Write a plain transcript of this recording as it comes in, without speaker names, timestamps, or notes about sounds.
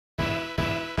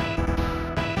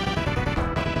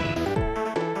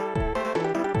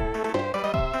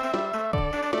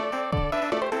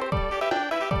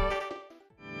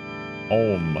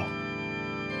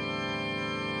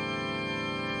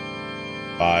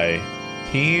by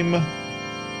Team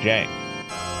Jank.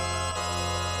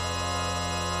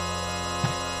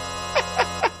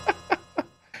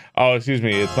 Oh, excuse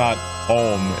me. It's not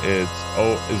Ohm. It's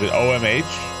Is it OMH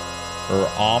or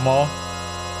AMA?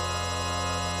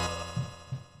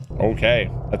 Okay,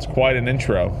 that's quite an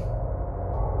intro.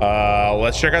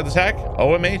 Let's check out the tech.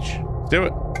 OMH. Let's do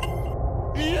it.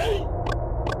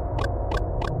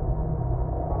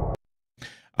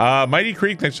 Mighty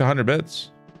Creek, thanks to 100 bits.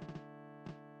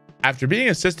 After being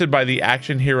assisted by the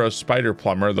action hero Spider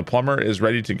Plumber, the plumber is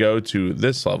ready to go to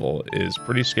this level. Is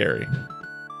pretty scary.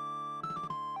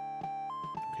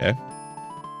 Okay.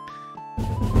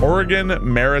 Oregon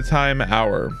Maritime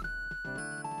Hour.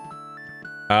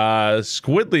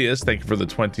 Squidliest, thank you for the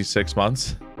 26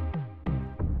 months.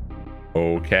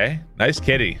 Okay. Nice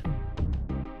kitty.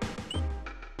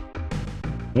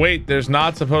 Wait, there's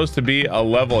not supposed to be a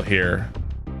level here.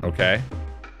 Okay.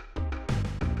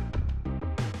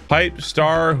 Pipe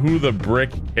Star, who the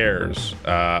brick cares?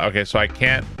 Okay, so I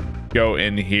can't go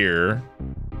in here.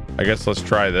 I guess let's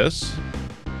try this.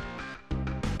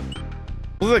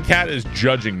 Well, the cat is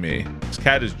judging me. This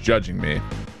cat is judging me.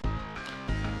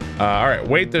 All right,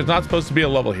 wait, there's not supposed to be a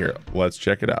level here. Let's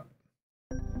check it out.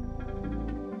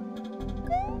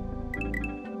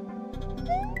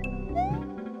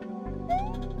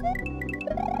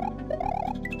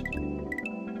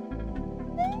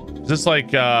 Is this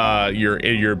like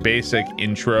your basic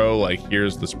intro? Like,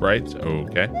 here's the sprites.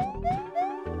 Okay.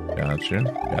 Got you.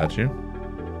 Got you.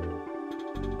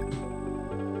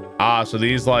 Ah, so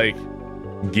these like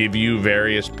give you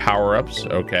various power-ups.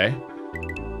 Okay.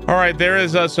 All right, there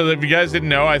is so if you guys didn't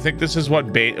know, I think this is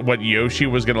what Yoshi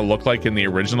was gonna look like in the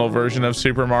original version of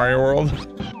Super Mario World.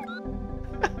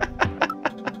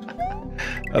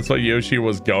 That's what Yoshi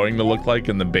was going to look like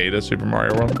in the beta Super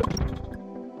Mario World.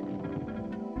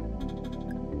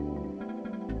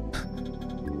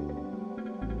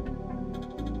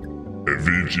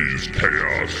 VG's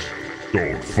chaos.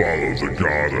 Don't follow the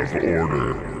god of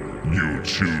order. You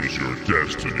choose your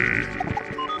destiny.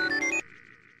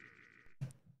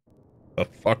 The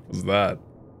fuck was that?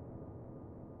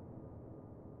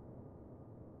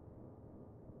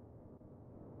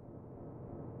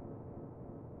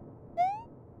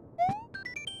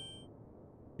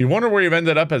 You wonder where you've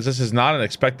ended up, as this is not an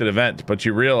expected event, but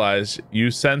you realize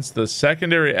you sense the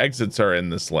secondary exits are in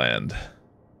this land.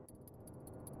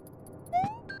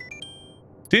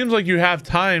 Seems like you have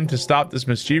time to stop this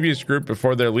mischievous group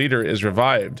before their leader is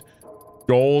revived.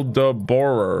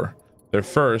 Goldaborer. Their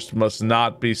first must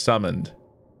not be summoned.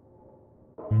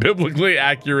 Biblically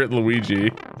accurate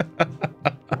Luigi.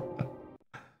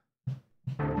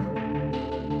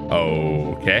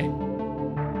 Okay.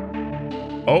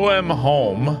 OM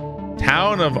Home.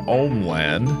 Town of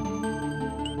Ohmland.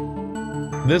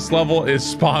 This level is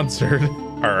sponsored.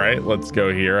 All right, let's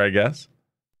go here, I guess.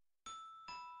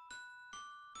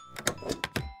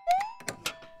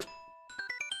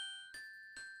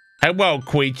 Hello,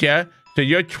 creature. So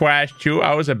you're trash too?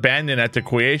 I was abandoned at the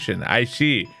creation. I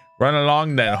see. Run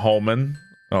along then, Holman.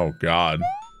 Oh, God.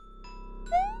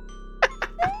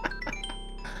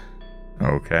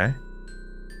 Okay.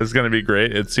 This is going to be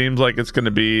great. It seems like it's going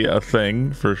to be a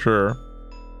thing for sure.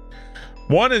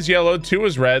 1 is yellow, 2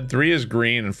 is red, 3 is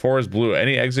green, and 4 is blue.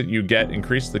 Any exit you get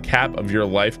increases the cap of your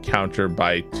life counter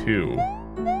by 2.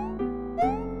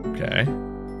 Okay.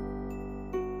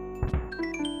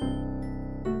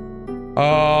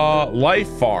 Life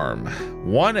farm.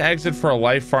 1 exit for a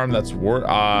life farm that's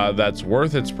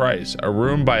worth its price. A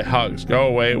room by Hugs. Go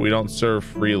away. We don't serve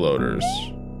freeloaders.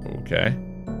 Okay.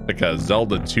 Like a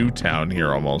Zelda 2 town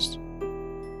here almost.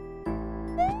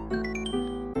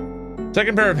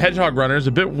 Second pair of hedgehog runners,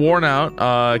 a bit worn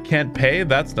out. Can't pay.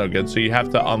 That's no good. So you have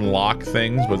to unlock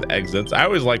things with exits. I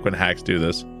always like when hacks do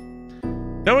this.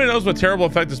 Nobody knows what terrible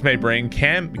effect this may bring.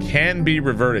 Can be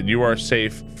reverted. You are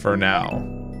safe for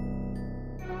now.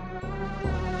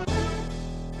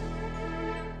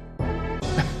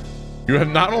 You have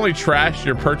not only trashed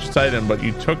your purchased item, but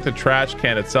you took the trash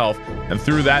can itself and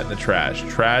threw that in the trash.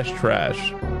 Trash.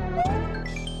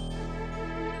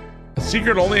 A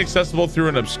secret only accessible through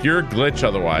an obscure glitch.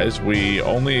 Otherwise, we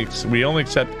only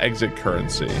accept exit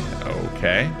currency.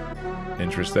 Okay,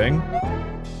 interesting.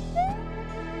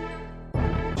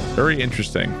 Very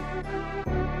interesting.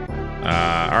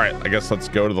 All right, I guess let's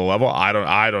go to the level. I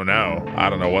don't know. I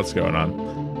don't know what's going on.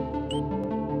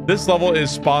 This level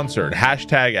is sponsored.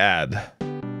 Hashtag ad.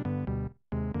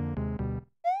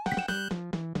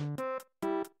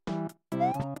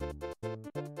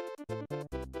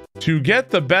 To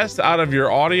get the best out of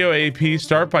your audio AP,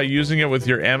 start by using it with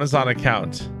your Amazon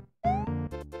account.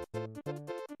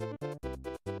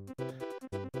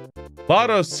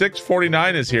 Lotto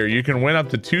 649 is here. You can win up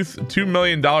to $2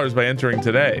 million by entering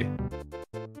today.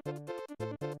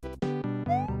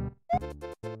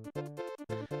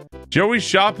 Joey's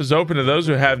shop is open to those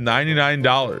who have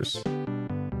 $99.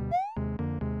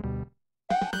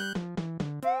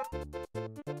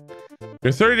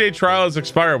 Your 30-day trial has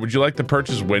expired. Would you like to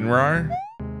purchase WinRAR?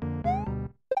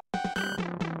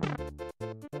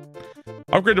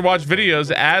 Upgrade to watch videos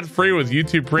ad-free with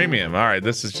YouTube Premium. All right,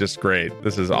 this is just great.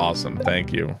 This is awesome.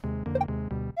 Thank you.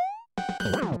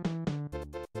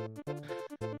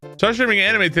 Start streaming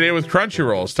anime today with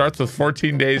Crunchyroll. Starts with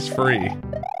 14 days free.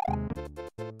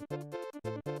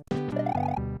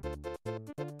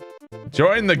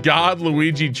 Join the God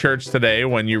Luigi Church today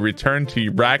when you return to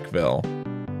Brackville.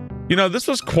 You know, this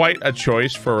was quite a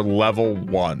choice for level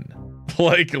 1.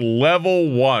 Like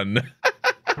level 1.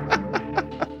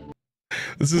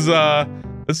 This is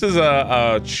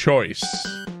a choice.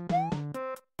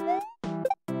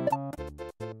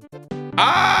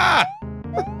 Ah!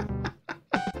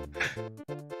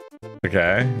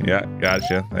 Okay, yeah,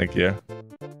 gotcha. Thank you.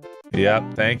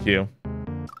 Yep, thank you.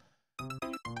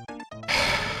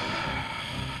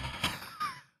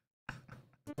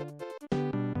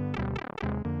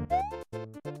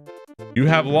 You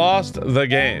have lost the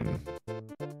game.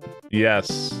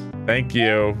 Yes, thank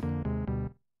you.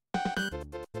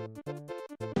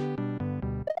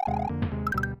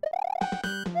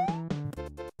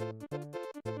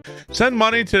 Send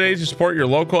money today to support your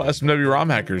local SMW ROM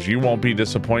hackers. You won't be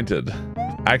disappointed.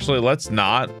 Actually, let's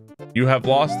not. You have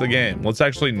lost the game. Let's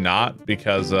actually not,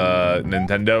 because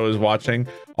Nintendo is watching.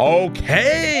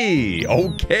 Okay.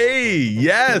 Okay.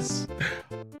 Yes.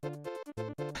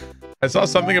 I saw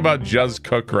something about Just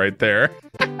Cook right there.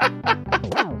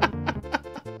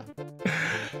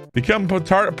 Become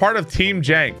part of Team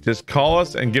Jank. Just call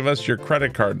us and give us your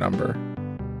credit card number.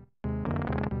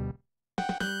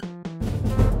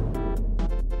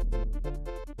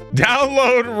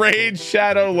 Download Raid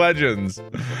Shadow Legends.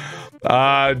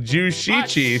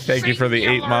 Jushichi, thank you for the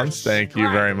 8 months. Thank you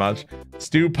very much.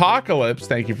 Stupocalypse,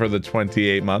 thank you for the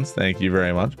 28 months. Thank you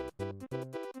very much.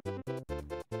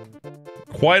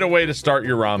 Quite a way to start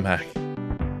your ROM hack.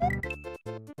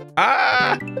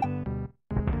 Ah!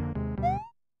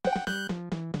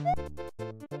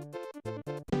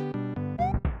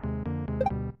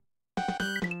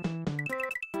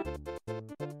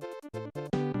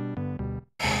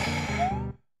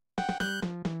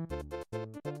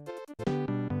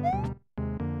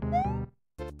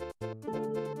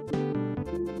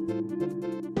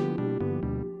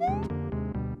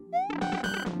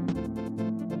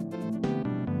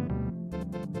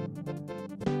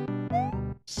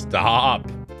 Stop.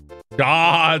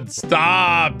 God,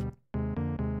 stop.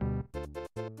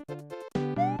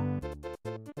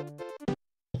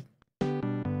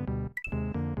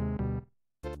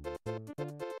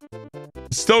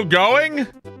 Still going?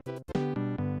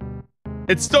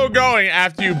 It's still going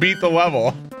after you beat the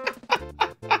level.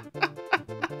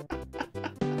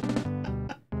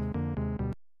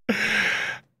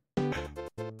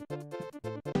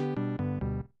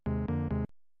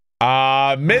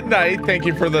 Midnight, thank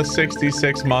you for the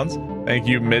 66 months. Thank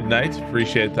you, Midnight.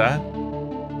 Appreciate that.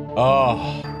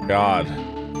 Oh, God.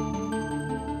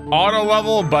 Auto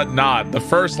level, but not. The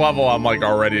first level, I'm like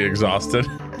already exhausted.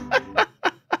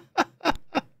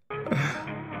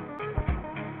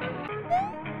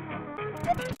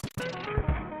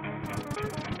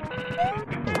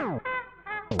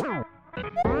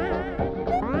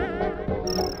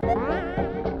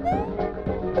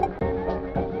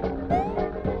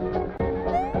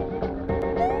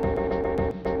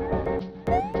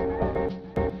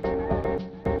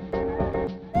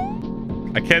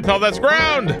 I can't tell that's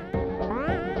ground.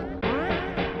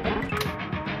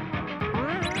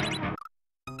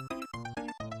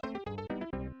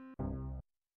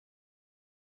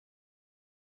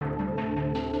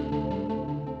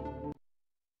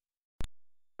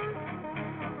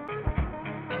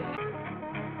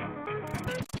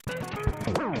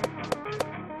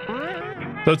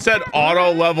 So it said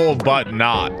auto level, but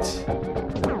not.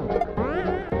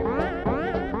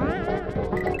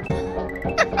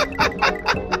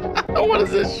 What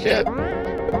is this shit?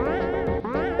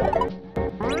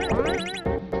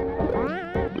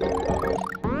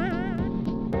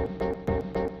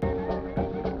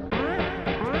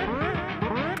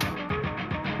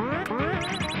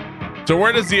 So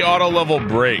where does the auto level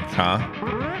break, huh?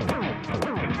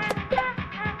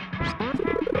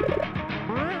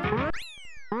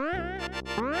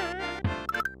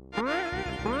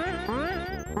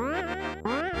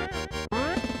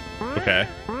 Okay.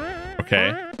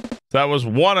 Okay. That was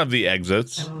one of the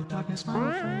exits. Hello, darkness, my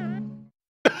friend.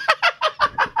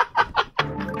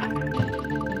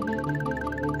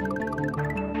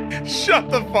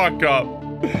 Shut the fuck up.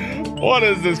 What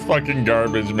is this fucking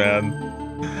garbage, man?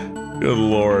 Good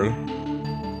lord.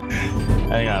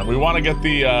 Hang on. We want to get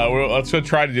the, let's go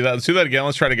try to do that. Let's do that again.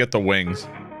 Let's try to get the wings.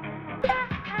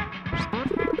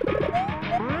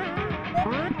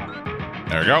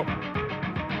 There we go.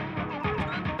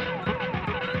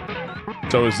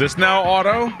 So is this now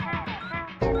auto?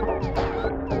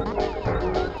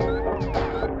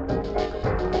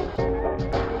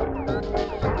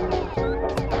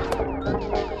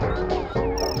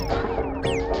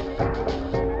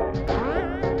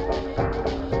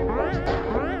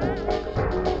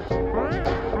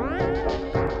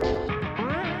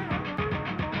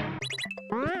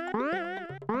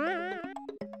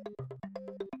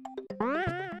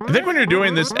 I think when you're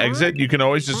doing this exit, you can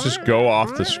always just go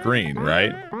off the screen,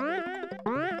 right?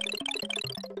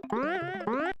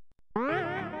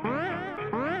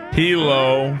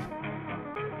 Helo.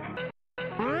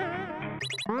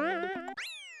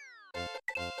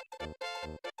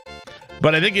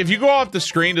 But I think if you go off the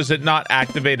screen, does it not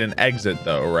activate an exit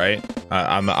though, right?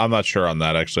 I'm not sure on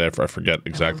that actually. I forget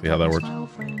exactly how that works.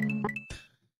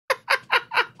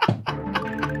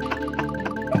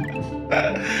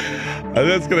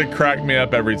 That's gonna crack me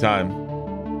up every time.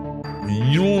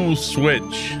 You'll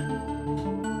switch.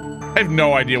 I have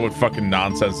no idea what fucking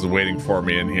nonsense is waiting for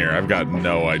me in here. I've got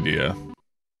no idea.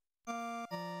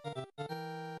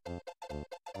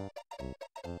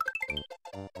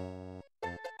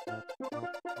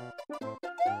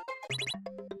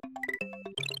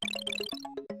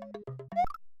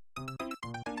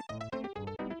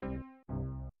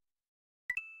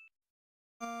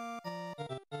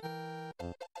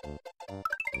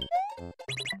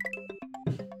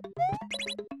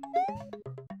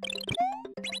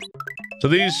 So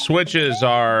these switches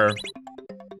are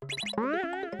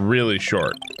really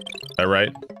short, is that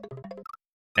right?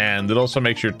 And it also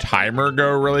makes your timer go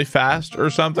really fast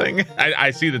or something. I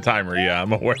see the timer, yeah,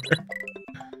 I'm aware.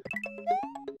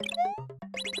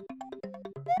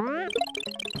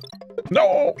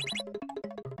 No!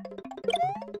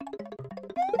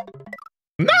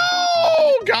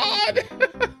 No! God!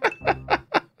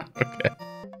 Okay.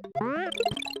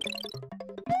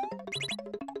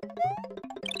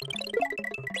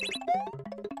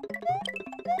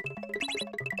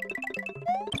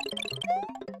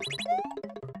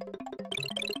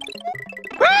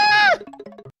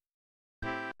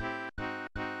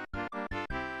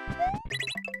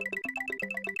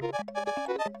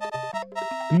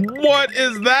 What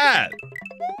is that?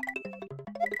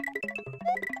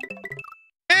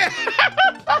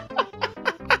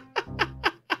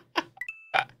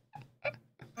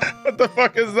 What the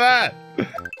fuck is that?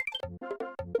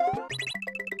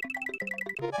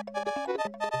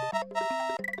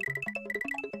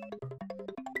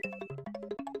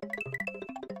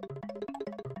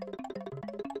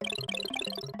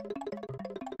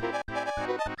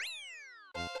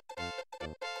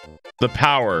 The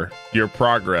power, your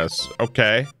progress.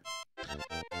 Okay.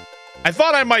 I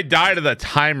thought I might die to the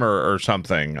timer or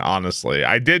something, honestly.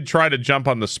 I did try to jump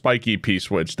on the spiky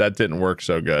P-switch. That didn't work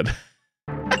so good.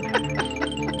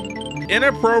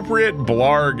 Inappropriate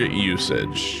blarg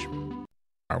usage.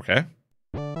 Okay.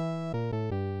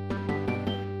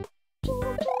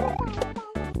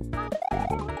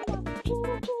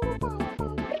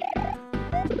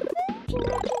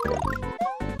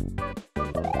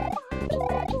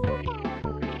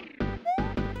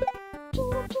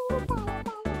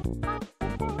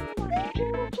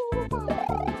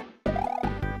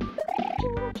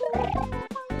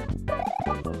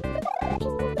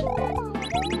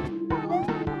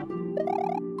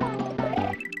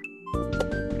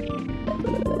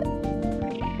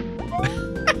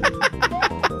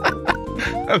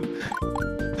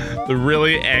 The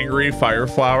really angry fire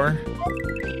flower.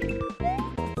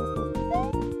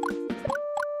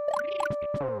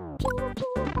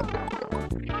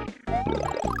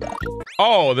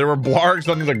 Oh, there were blargs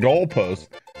under the goalpost.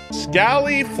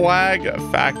 Scally Flag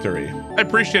Factory. I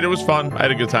appreciate it. It was fun. I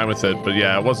had a good time with it, but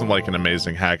yeah, it wasn't like an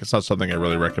amazing hack. It's not something I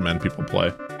really recommend people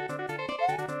play.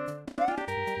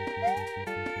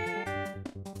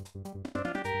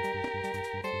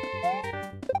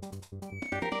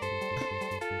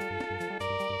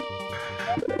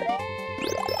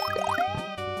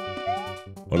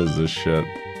 What is this shit?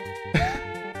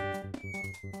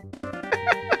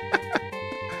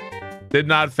 Did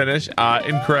not finish.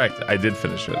 Incorrect. I did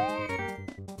finish it.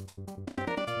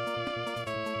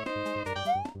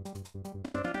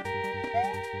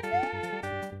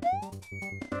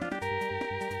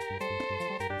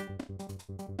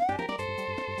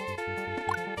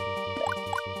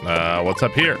 What's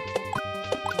up here?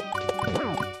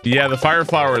 Yeah, the fire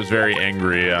flower is very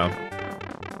angry.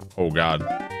 Oh god.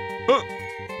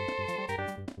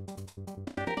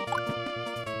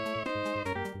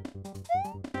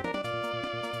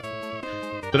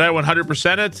 Did I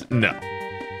 100% it? No.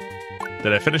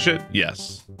 Did I finish it?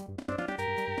 Yes.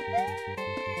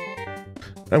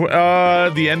 The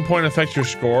endpoint affects your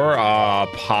score?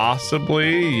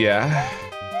 Possibly, yeah.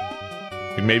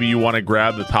 Maybe you want to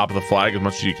grab the top of the flag as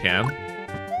much as you can.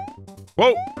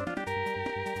 Whoa!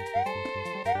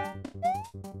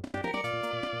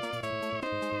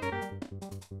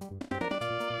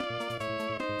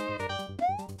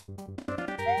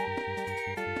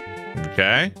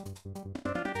 Okay.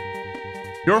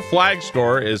 Your flag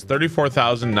score is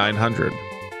 34,900.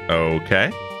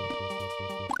 Okay.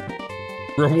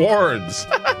 Rewards.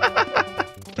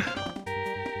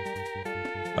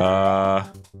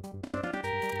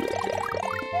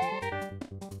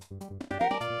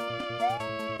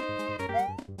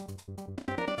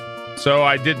 So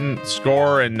I didn't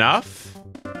score enough.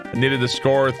 I needed to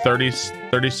score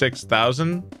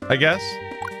 36,000, I guess.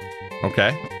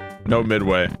 Okay. No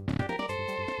midway.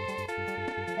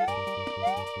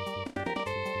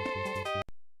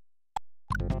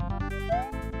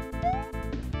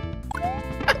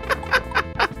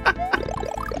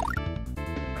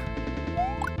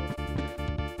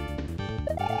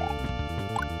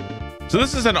 So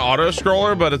this is an auto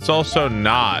scroller, but it's also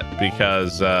not,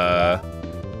 because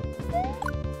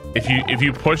if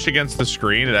you push against the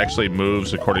screen, it actually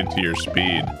moves according to your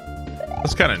speed.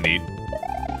 That's kind of neat.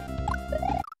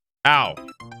 Ow.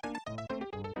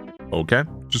 Okay,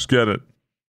 just get it.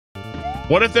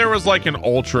 What if there was like an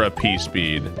ultra P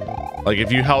speed? Like if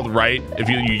you held right, if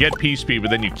you get P speed,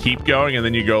 but then you keep going and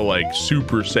then you go like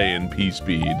Super Saiyan P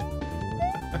speed.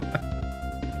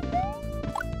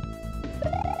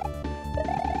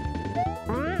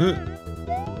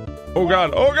 Oh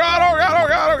god, oh god, oh god, oh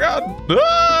god, oh god.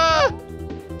 Ah!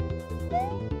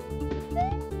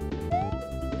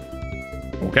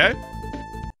 Okay.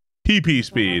 PP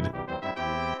speed.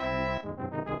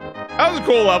 That was a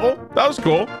cool level. That was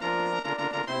cool.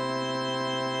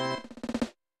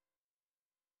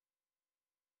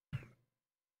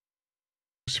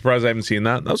 Surprised I haven't seen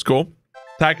that. That was cool.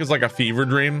 Attack is like a fever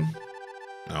dream.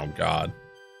 Oh god.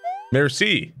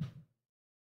 Merci.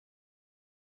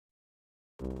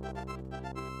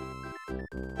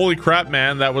 Holy crap,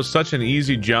 man. That was such an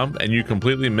easy jump and you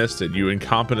completely missed it, you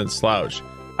incompetent slouch.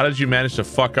 How did you manage to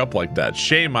fuck up like that?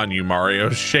 Shame on you, Mario.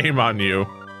 Shame on you.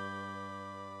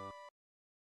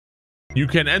 You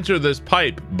can enter this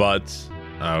pipe, but...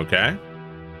 Okay.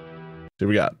 See what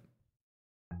we got.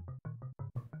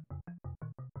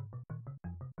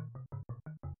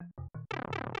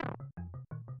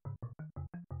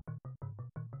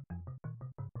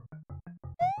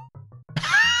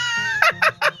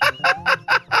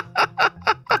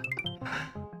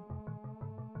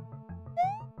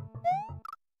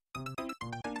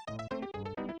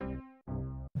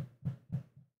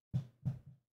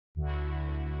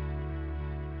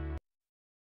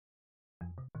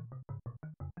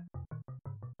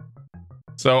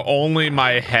 So only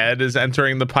my head is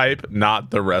entering the pipe, not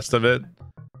the rest of it.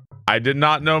 I did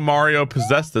not know Mario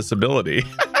possessed this ability.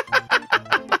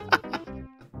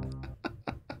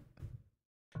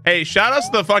 Hey, shout out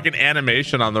to the fucking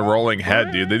animation on the rolling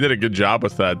head, dude. They did a good job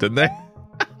with that, didn't they?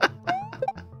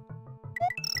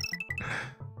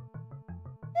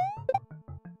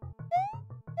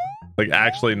 Like,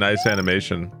 actually nice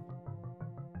animation.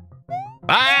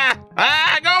 Ah!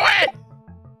 Ah! Go away!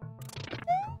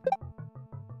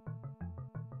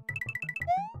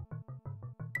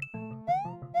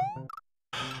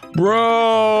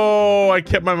 Bro, I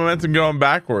kept my momentum going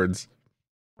backwards.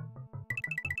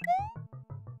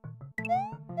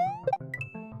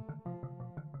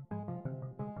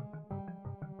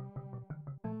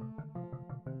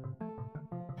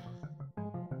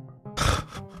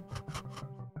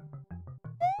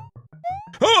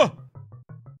 Oh!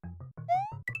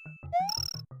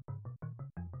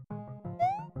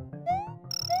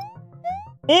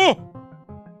 Oh!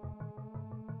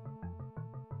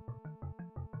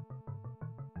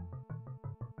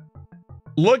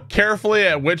 Look carefully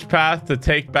at which path to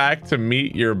take back to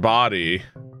meet your body.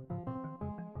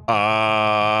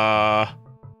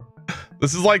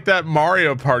 This is like that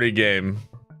Mario Party game.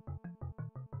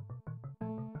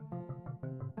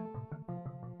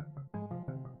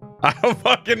 I don't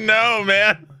fucking know,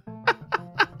 man.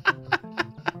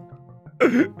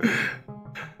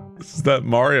 This is that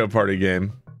Mario Party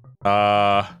game.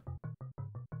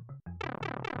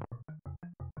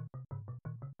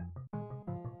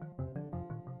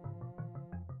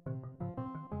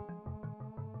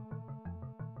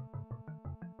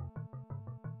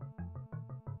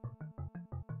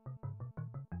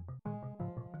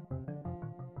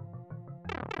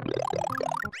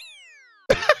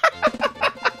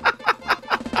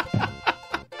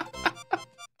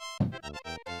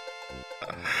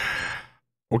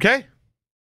 Okay.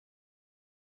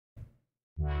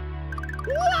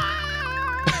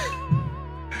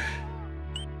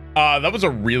 That was a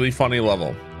really funny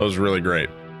level. That was really great.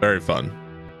 Very fun.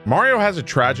 Mario has a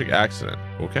tragic accident.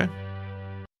 Okay.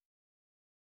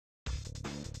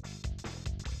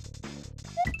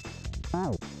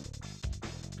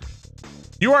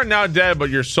 You are now dead,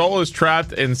 but your soul is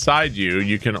trapped inside you.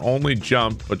 You can only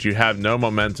jump, but you have no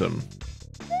momentum.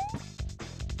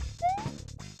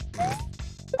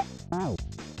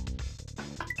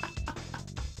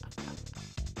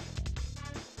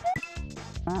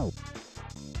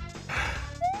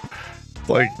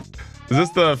 Like, is this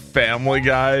the Family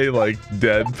Guy, like,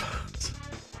 dead?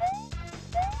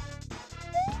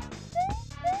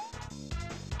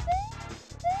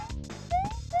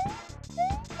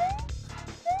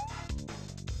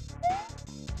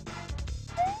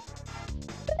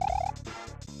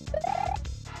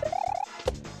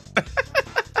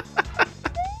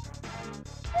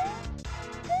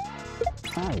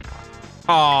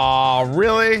 Aw,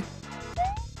 really?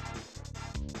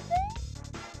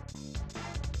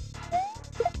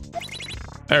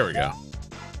 There we go.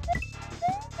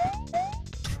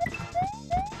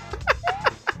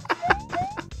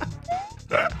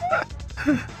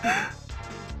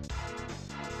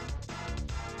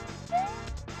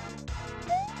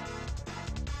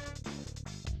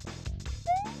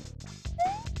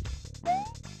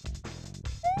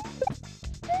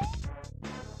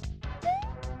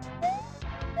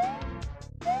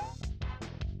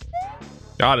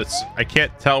 God, I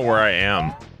can't tell where I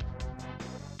am.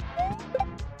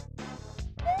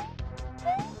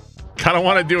 Kind of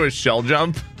want to do a shell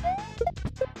jump.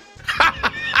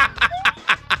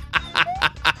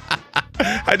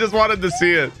 I just wanted to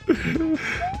see it.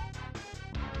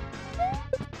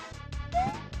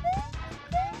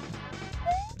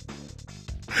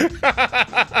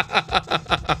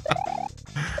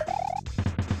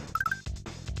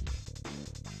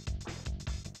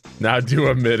 Now do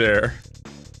a midair.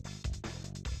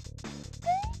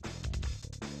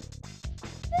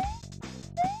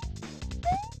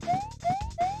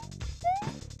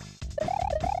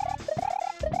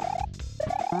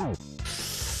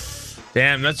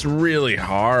 Damn, that's really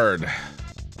hard.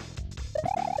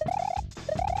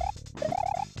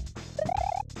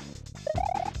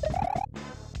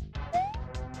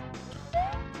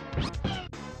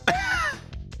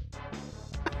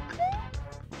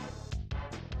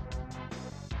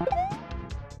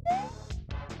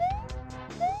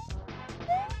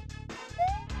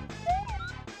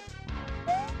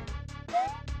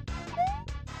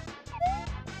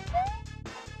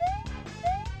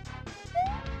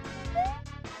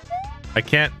 I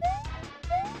can't.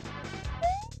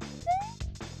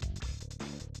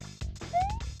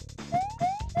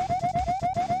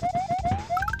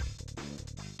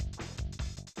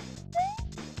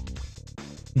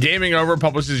 Gaming over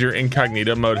publishes your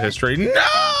incognito mode history.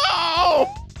 No!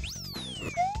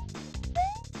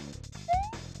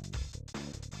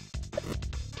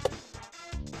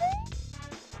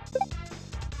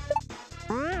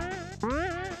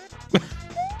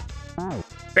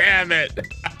 Damn it.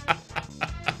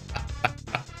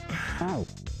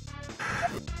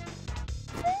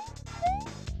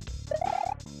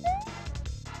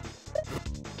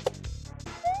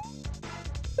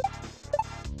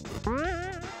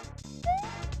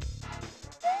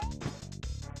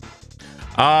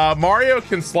 Mario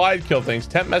can slide kill things.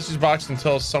 Temp message box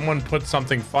until someone puts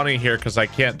something funny here because I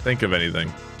can't think of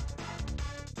anything.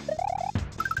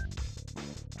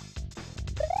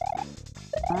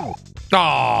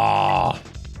 Aww.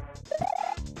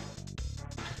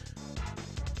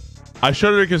 I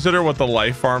should consider what the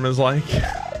life farm is like.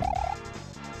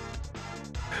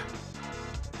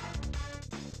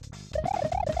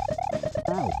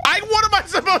 What am I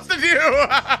supposed to do?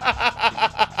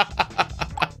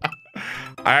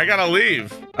 I gotta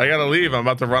leave. I'm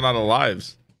about to run out of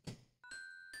lives.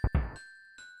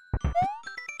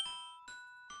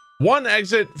 One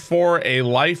exit for a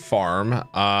life farm.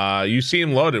 You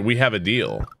seem loaded. We have a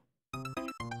deal.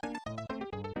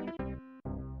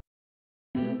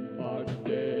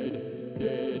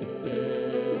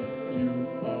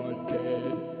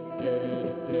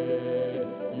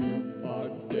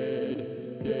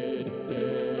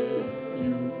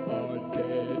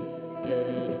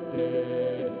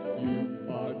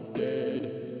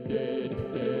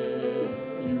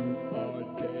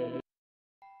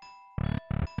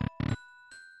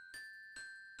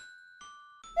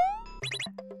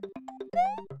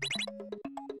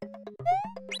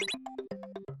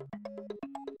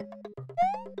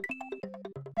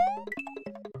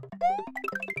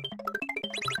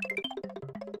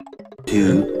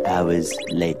 2 hours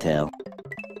later.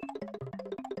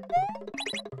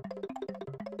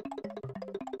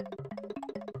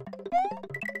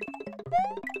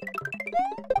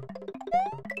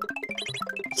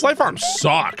 This life farm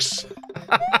sucks.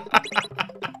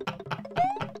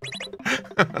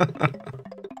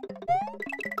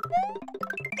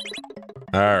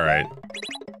 All right.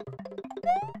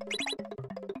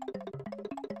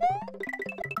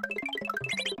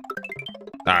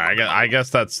 All right, I guess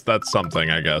that's something,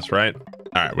 I guess, right?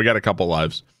 All right, we got a couple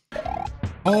lives.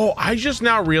 Oh, I just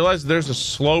now realized there's a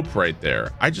slope right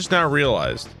there. I just now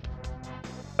realized.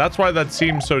 That's why that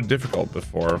seemed so difficult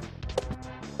before.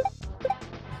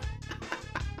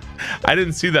 I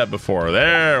didn't see that before.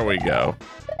 There we go.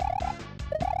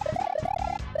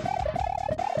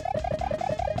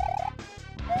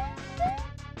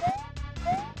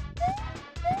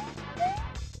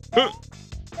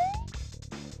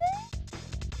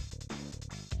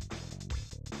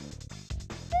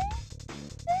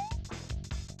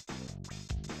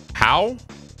 How?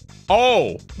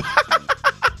 Oh.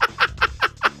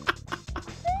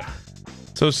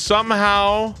 So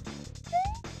somehow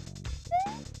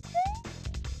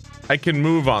I can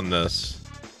move on this.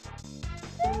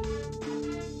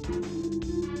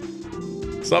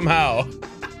 Somehow.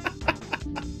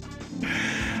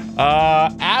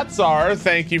 Atzar,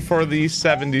 thank you for the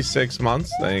 76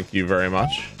 months. Thank you very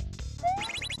much.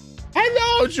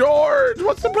 Hello, George.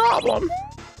 What's the problem?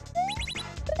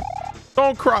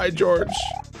 Don't cry, George.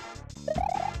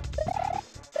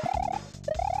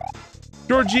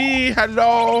 Georgie,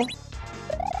 hello.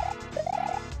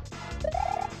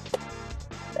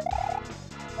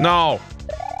 No.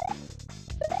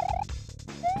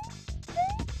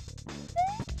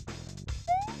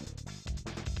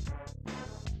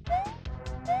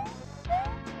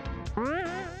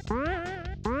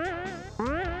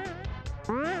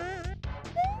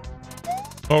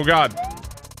 Oh God.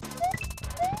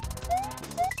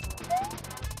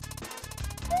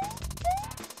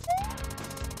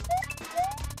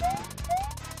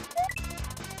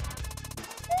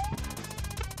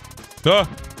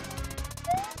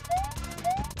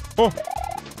 Oh.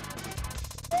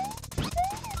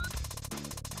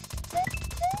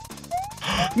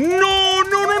 No,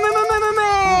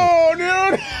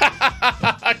 dude.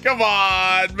 Come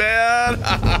on, man.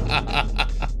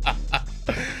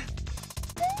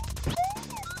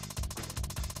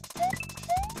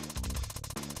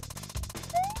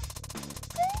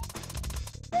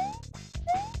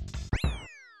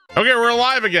 Okay, we're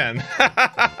alive again.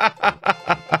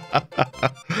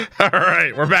 All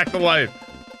right, we're back to life.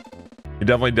 You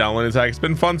definitely downloaded attack. It's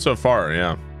been fun so far,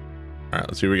 yeah. All right,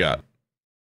 let's see what we got.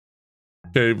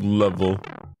 Cave level.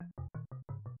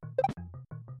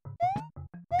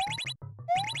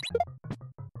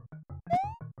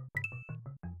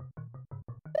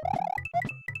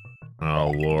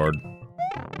 Oh, Lord.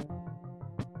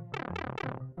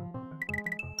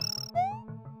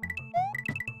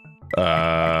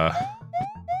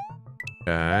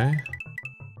 Okay.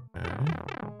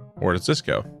 Where does this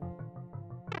go?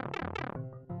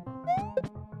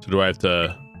 So do I have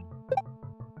to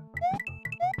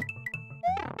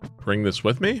bring this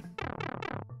with me?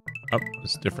 Oh,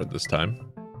 it's different this time.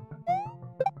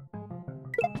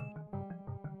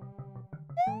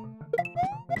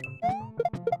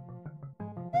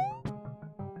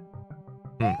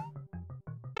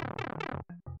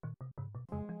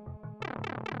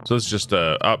 So it's just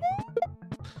up.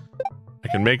 I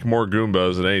can make more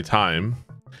Goombas at any time.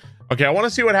 Okay, I want to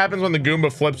see what happens when the Goomba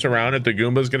flips around, if the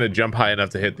Goomba's going to jump high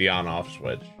enough to hit the on-off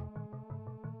switch.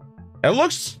 It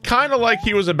looks kind of like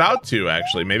he was about to,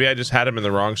 actually. Maybe I just had him in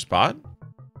the wrong spot.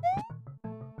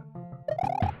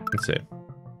 Let's see.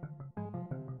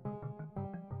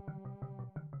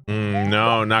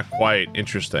 No, not quite.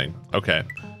 Interesting. Okay.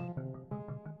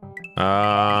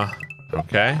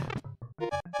 Okay.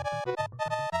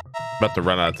 About to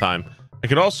run out of time. I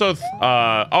could also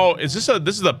oh, this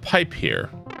is a pipe here.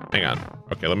 Hang on.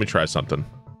 Okay, let me try something.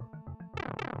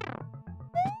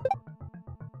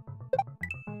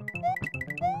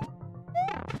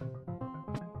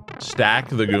 Stack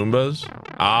the Goombas.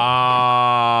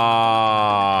 Ah,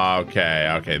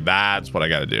 okay, that's what I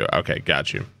gotta do. Okay,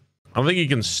 got you. I don't think you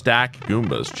can stack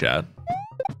Goombas, chat.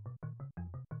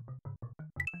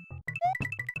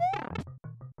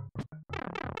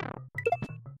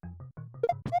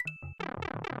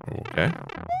 Okay.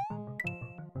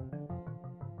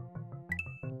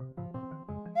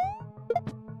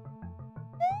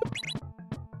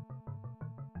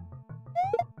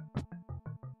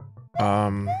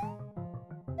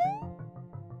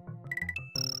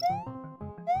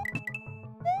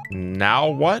 Now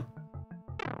what?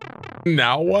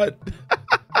 Now what?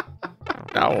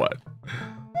 Now what?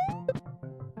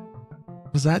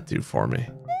 What does that do for me?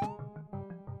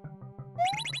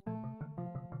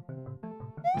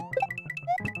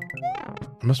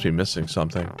 I must be missing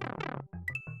something.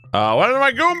 Where's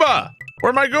my Goomba?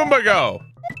 Where'd my Goomba go?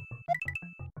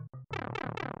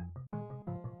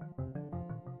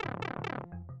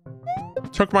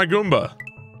 Took my Goomba.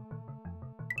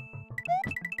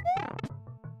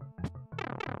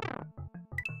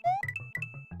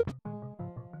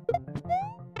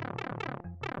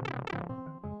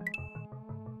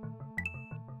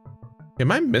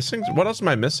 Am I missing? What else am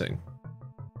I missing?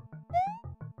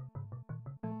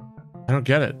 I don't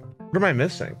get it. What am I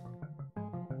missing?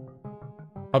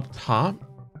 Up top?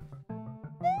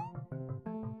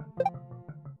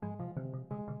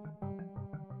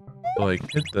 Like,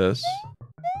 hit this.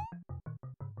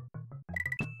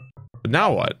 But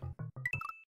now what?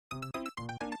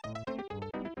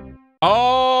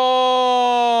 Oh,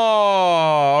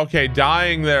 okay.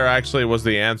 Dying there actually was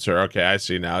the answer. Okay, I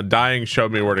see now. Dying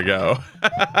showed me where to go.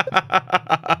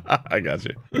 I got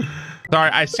you.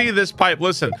 Sorry, I see this pipe.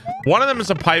 Listen, one of them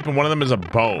is a pipe and one of them is a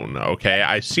bone. Okay,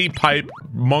 I see pipe,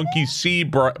 monkey see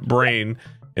brain.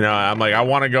 You know, I'm like, I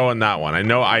want to go in that one. I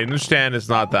know, I understand it's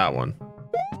not that one.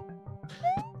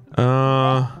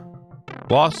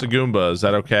 Lost the Goomba. Is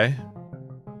that okay?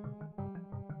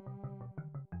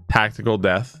 Tactical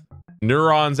death.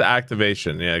 Neurons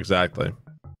activation. Yeah, exactly.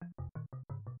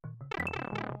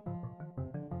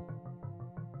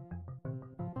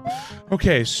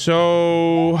 Okay,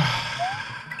 so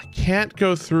can't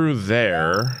go through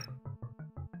there.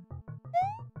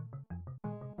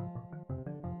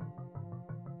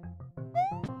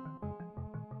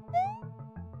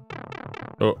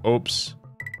 Oh, oops.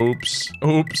 Oops.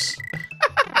 Oops.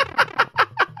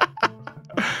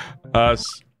 Us.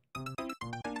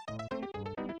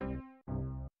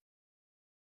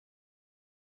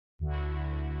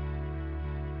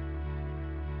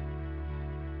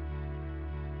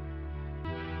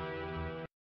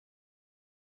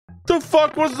 The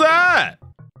fuck was that?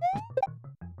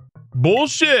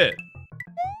 Bullshit.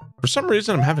 For some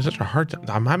reason, I'm having such a hard time.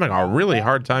 I'm having a really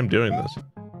hard time doing this.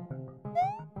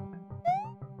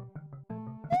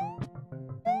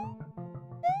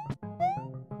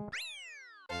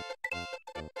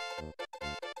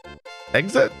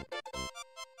 Exit?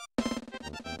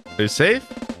 Are you safe?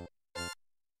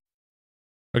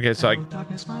 Okay, so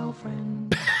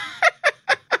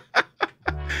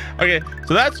okay,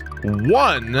 so that's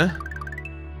one.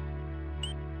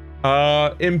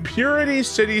 Impurity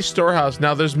City Storehouse.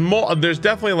 Now there's more. There's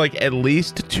definitely like at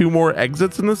least 2 more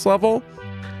exits in this level.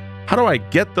 How do I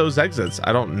get those exits?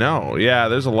 I don't know. Yeah,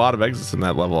 there's a lot of exits in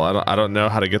that level. I don't know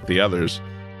how to get the others.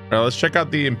 All right, let's check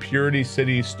out the Impurity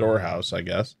City Storehouse, I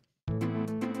guess.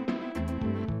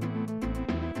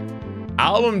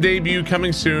 Album debut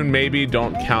coming soon, maybe.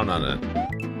 Don't count on it.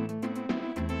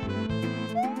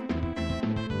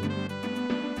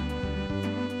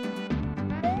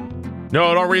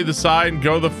 No, don't read the sign.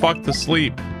 Go the fuck to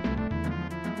sleep.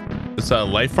 It's a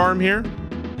life farm here?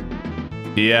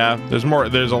 Yeah, there's more.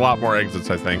 There's a lot more exits,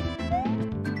 I think.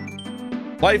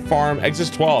 Life farm,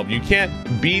 exit 12. You can't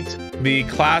beat the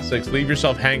classics. Leave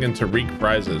yourself hanging to reek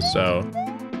prizes. So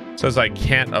it says I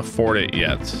can't afford it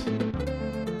yet.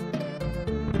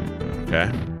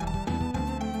 Okay.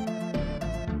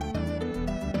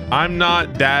 I'm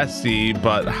not Daisy,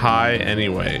 but hi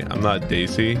anyway. I'm not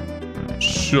Daisy.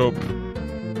 Shoop.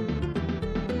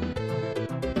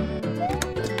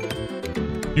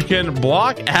 You can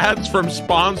block ads from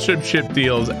sponsorship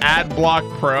deals. Ad block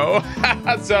pro.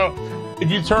 So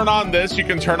if you turn on this, you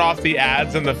can turn off the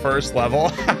ads in the first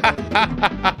level.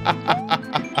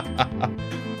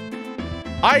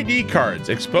 ID cards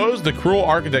expose the cruel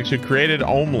architects who created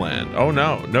Homeland. Oh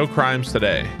no, no crimes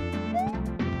today.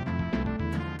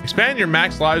 Expand your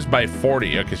max lives by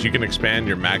 40. Okay, so you can expand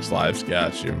your max lives.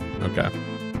 Got you. Okay.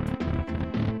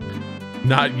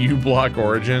 Not U-Block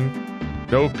Origin.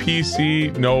 No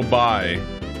PC, no buy.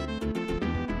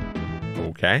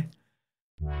 Okay.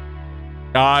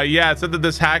 Yeah, it said that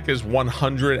this hack is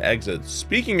 100 exits.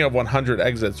 Speaking of 100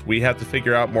 exits, we have to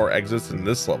figure out more exits in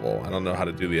this level. I don't know how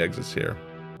to do the exits here.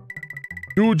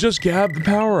 You just gab the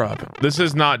power up. This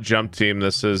is not Jump Team.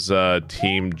 This is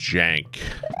Team Jank.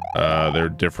 They're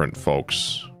different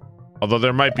folks. Although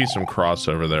there might be some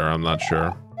crossover there. I'm not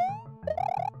sure.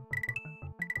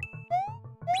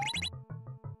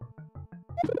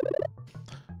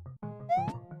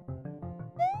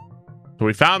 So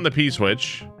we found the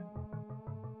P-switch.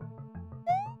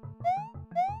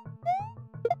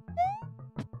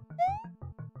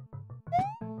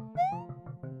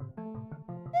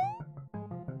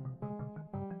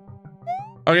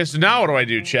 Okay, so now what do I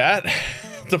do, chat?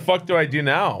 What the fuck do I do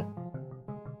now?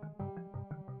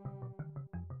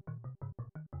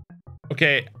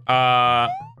 Okay,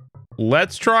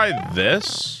 let's try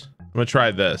this. I'm gonna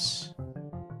try this.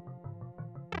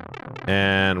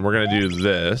 And we're gonna do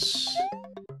this.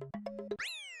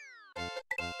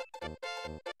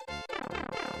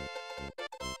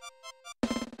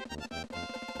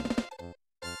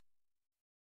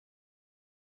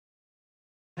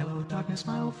 Hello, darkness,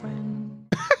 my old friend.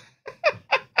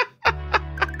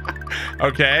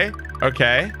 Okay,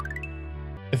 okay.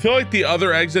 I feel like the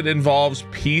other exit involves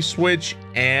P-switch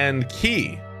and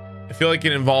key. I feel like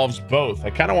it involves both. I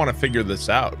kind of want to figure this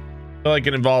out. I feel like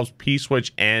it involves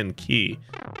P-switch and key.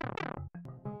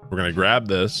 We're gonna grab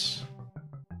this.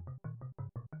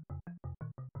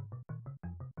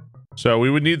 So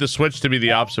we would need the switch to be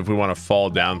the opposite if we want to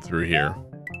fall down through here.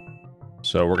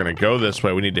 So we're gonna go this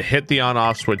way. We need to hit the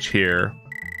on-off switch here.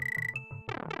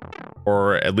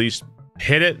 Or at least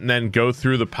hit it and then go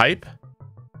through the pipe.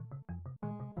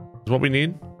 Is what we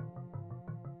need.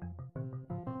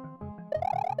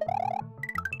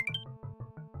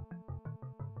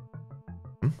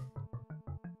 The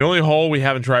only hole we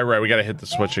haven't tried right, we gotta hit the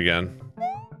switch again.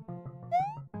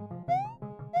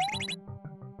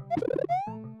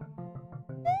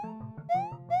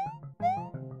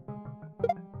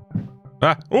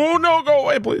 Ah, oh no, go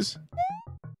away, please.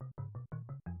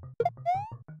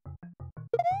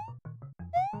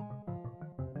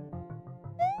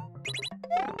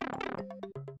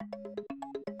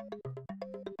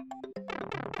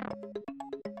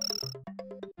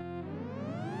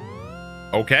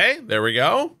 Okay, there we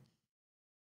go.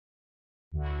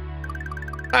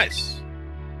 Nice.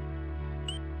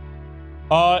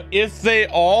 If they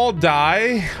all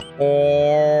die,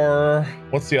 or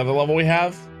what's the other level we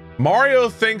have? Mario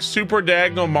thinks Super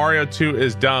Diagonal Mario 2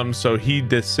 is dumb, so he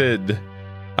decid.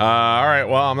 All right,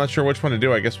 well, I'm not sure which one to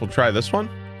do. I guess we'll try this one.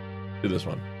 Do this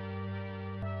one.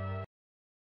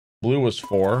 Blue was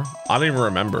 4. I don't even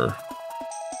remember.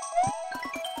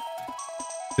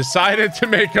 Decided to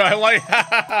make, I like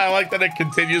that it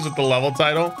continues with the level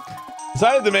title.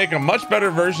 Decided to make a much better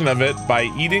version of it by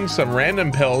eating some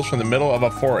random pills from the middle of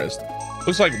a forest.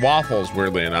 Looks like waffles,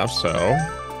 weirdly enough, so.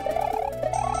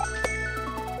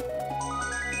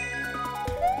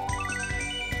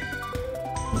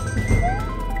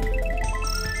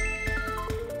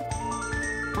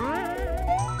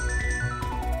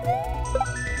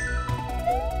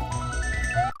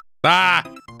 Ah!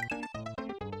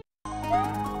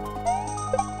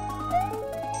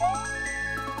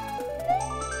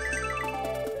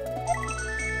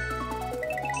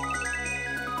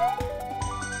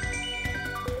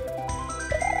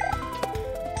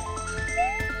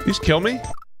 These kill me?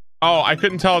 Oh, I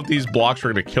couldn't tell if these blocks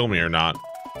were gonna kill me or not.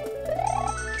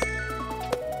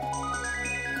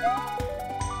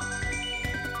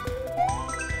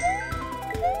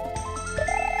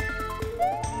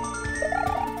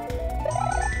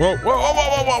 Whoa, whoa, whoa,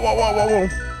 whoa, whoa, whoa, whoa, whoa,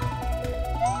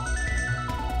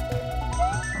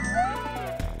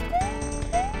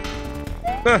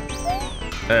 whoa.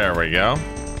 There we go.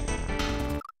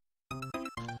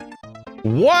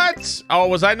 What? Oh,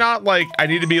 was I not like, I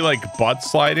need to be like butt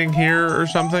sliding here or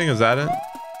something? Is that it?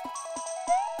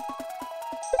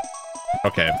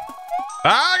 Okay.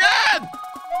 Oh, God!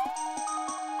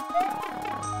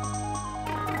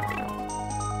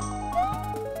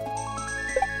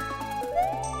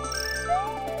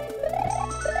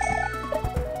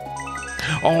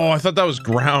 Oh, I thought that was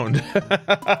ground.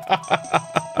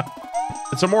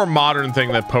 It's a more modern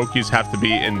thing that Pokies have to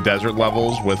be in desert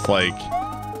levels with like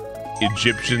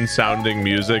Egyptian sounding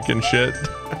music and shit.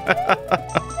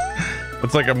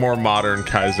 It's like a more modern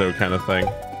Kaizo kind of thing.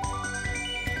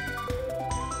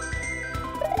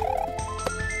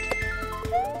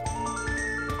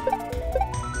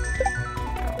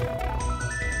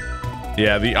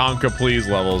 Yeah, the Anka Please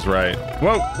levels, right?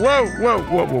 Whoa, whoa, whoa,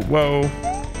 whoa, whoa, whoa.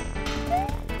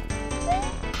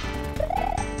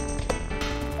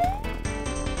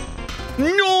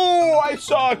 No, I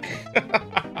suck.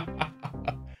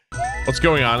 What's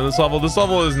going on in this level? This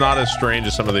level is not as strange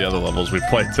as some of the other levels we've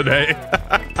played today.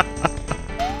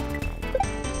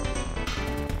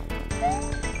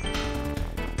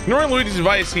 Ignoring Luigi's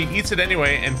advice, he eats it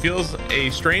anyway and feels a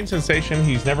strange sensation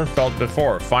he's never felt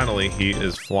before. Finally, he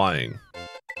is flying.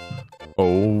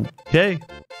 Okay.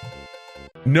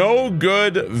 No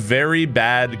good, very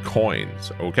bad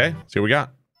coins. Okay, see what we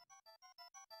got.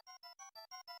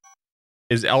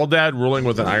 Is Eldad ruling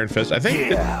with an iron fist? I think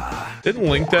didn't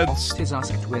Link Dad is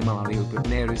asked where Mario, but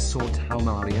Nair is sought how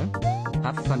Mario.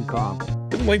 Have fun, Barb.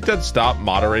 Didn't Link Dad stop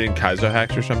moderating Kaizo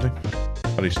hacks or something?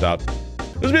 How did he stop?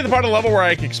 This would be the part of the level where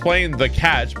I can explain the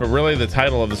catch, but really the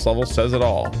title of this level says it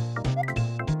all.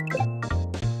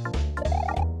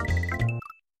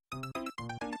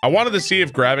 I wanted to see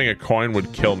if grabbing a coin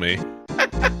would kill me.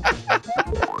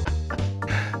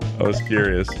 I was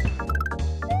curious.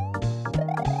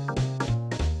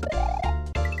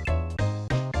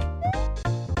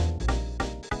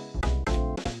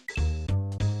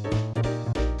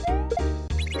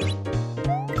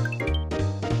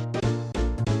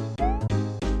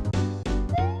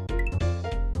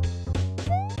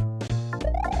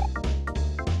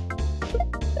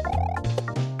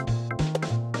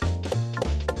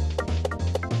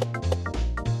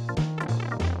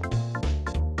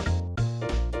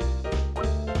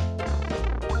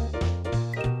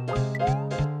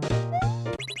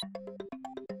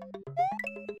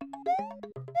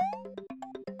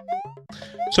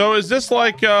 So is this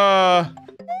like a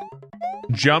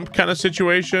jump kind of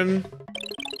situation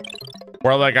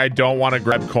where like I don't want to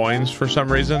grab coins for some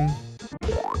reason?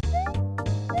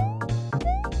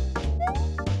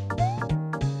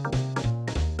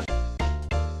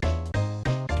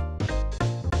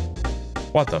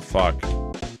 What the fuck?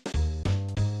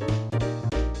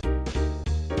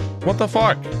 What the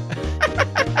fuck?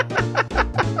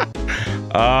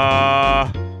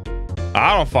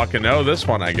 I don't fucking know this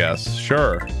one, I guess.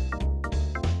 Sure.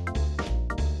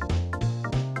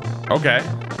 Okay.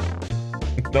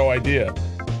 No idea.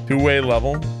 Two-way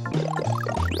level.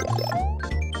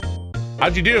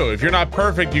 How'd you do? If you're not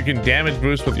perfect, you can damage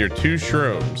boost with your 2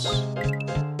 shrooms.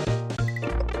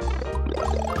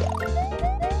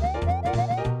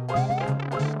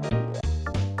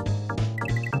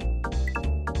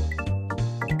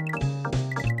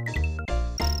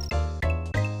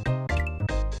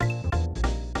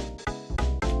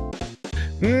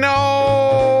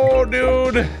 No,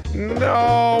 dude.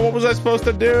 No, what was I supposed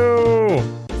to do?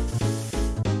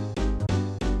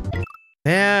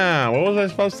 Yeah, what was I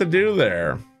supposed to do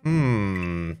there?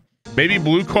 Maybe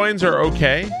blue coins are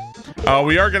okay.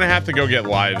 We are gonna have to go get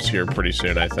lives here pretty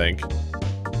soon, I think.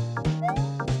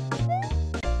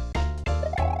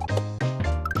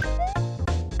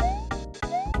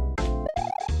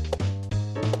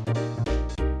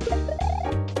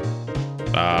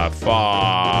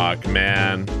 Fuck,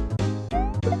 man.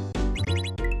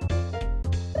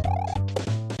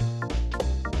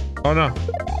 Oh no.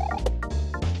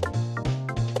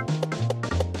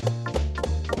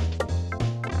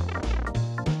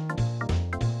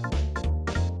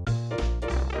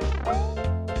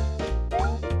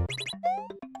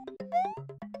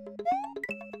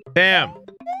 Damn.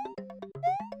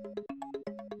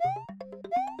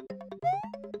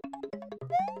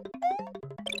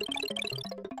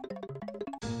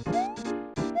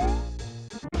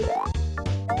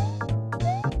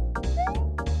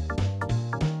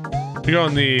 We go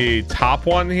on the top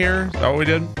one here. Is that what we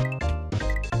did?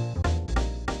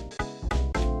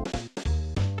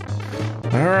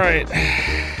 All right.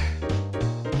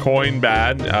 Coin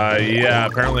bad. Yeah,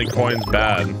 apparently coin's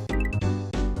bad.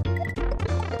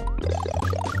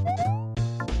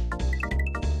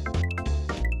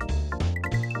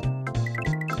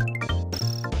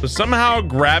 So somehow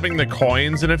grabbing the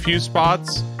coins in a few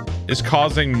spots is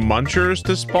causing munchers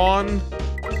to spawn.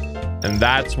 And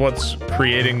that's what's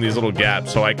creating these little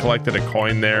gaps. So I collected a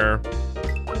coin there.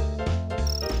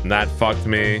 And that fucked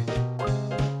me.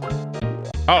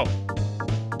 Oh.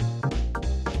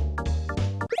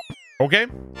 Okay.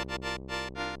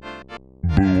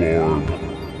 Blue orb.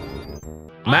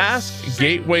 Mask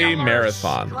Gateway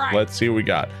Marathon. Let's see what we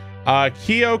got.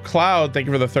 Keo Cloud, thank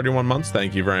you for the 31 months.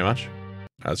 Thank you very much.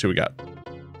 Let's see what we got.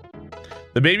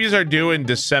 The babies are due in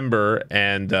December,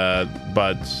 and the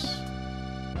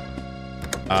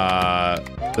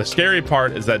scary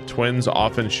part is that twins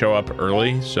often show up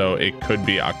early, so it could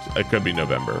be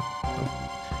November.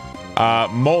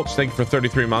 Mulch, thank you for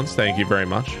 33 months. Thank you very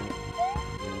much.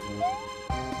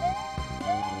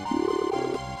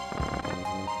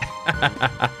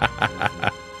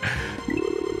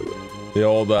 the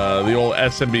old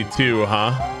SMB2,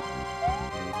 huh?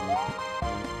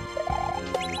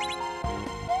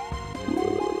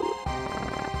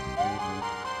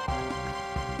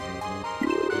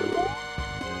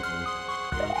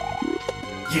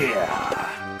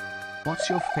 What's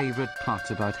your favorite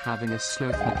part about having a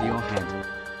sloth at your head?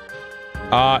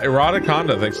 Erotic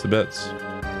Honda, thanks to bits.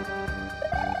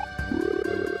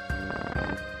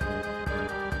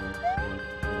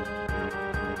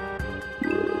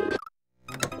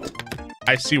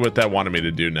 I see what that wanted me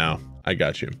to do now. I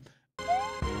got you.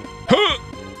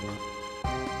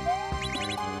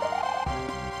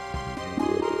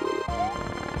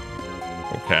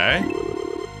 Okay.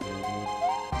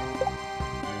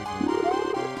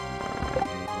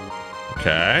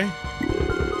 Okay.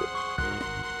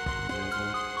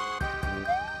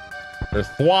 They're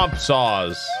thwomp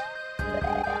saws.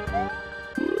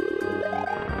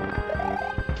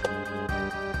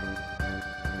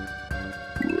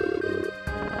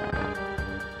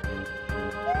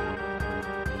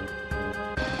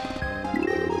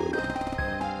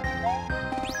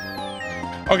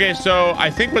 Okay, so I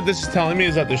think what this is telling me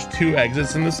is that there's 2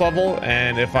 exits in this level,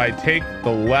 and if I take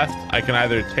the left, I can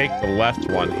either take the left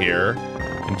one here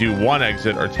and do 1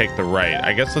 exit or take the right.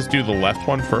 I guess let's do the left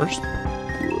one first.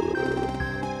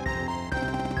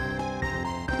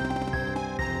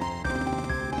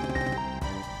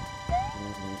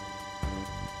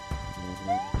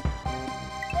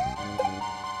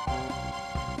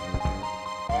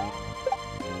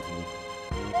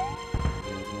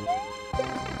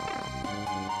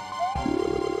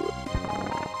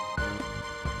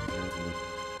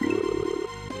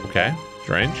 Okay,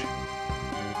 strange.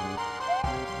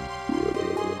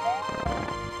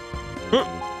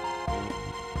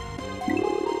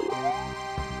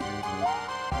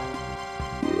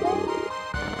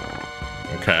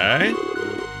 Okay.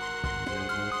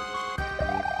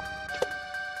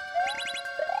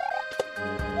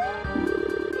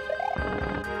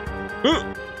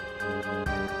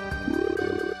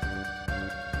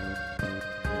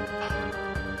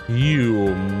 You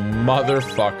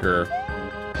motherfucker.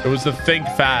 It was the think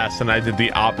fast, and I did the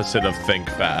opposite of think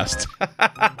fast.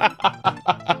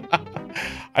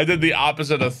 I did the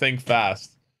opposite of think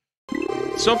fast.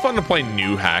 So fun to play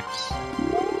new hacks.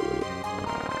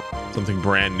 Something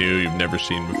brand new you've never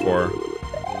seen before.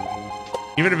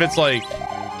 Even if it's like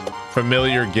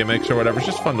familiar gimmicks or whatever, it's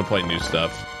just fun to play new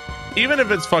stuff. Even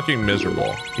if it's fucking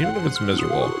miserable. Even if it's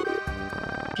miserable.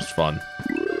 Just fun.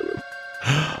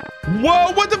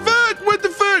 Whoa, what the fuck? What the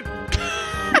fuck?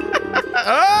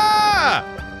 Ah!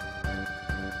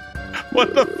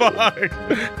 What the fuck?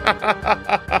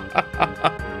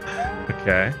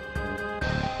 Okay.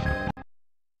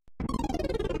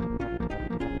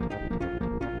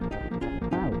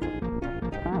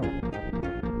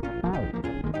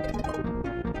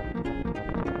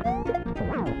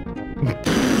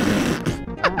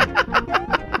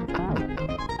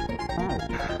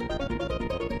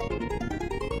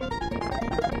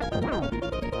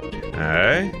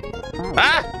 Okay.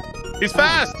 Ah! He's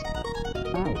fast!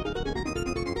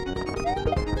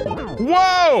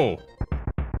 Whoa!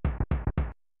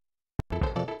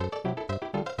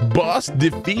 Boss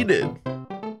defeated.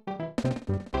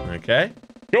 Okay.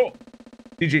 Cool.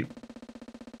 GG.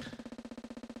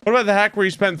 What about the hack where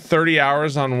you spent 30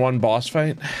 hours on one boss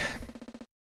fight?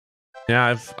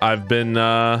 Yeah, I've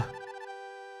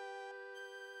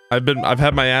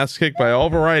had my ass kicked by all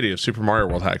variety of Super Mario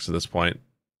World hacks at this point.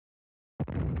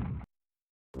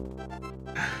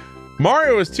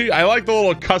 Mario is too, I like the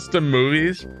little custom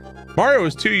movies. Mario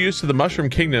was too used to the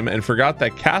Mushroom Kingdom and forgot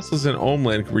that castles in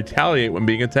Omeland can retaliate when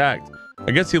being attacked.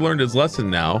 I guess he learned his lesson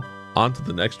now. On to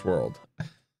the next world.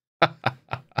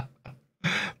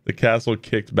 The castle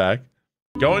kicked back.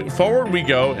 Going forward we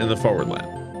go in the forward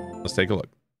land. Let's take a look.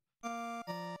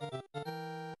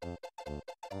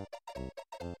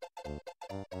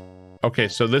 Okay,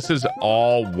 so this is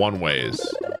all one ways.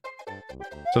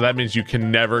 So that means you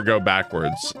can never go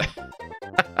backwards.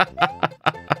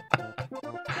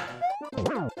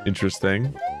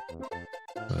 Interesting.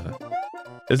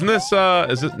 Isn't this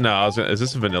is it no, is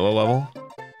this a vanilla level?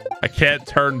 I can't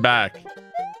turn back.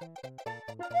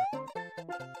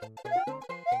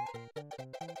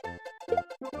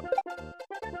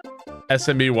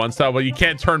 SMB 1 style. Well, you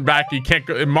can't turn back. You can't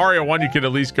go in Mario 1, you can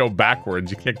at least go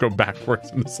backwards. You can't go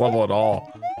backwards in this level at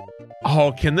all.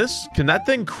 Oh, can that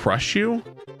thing crush you?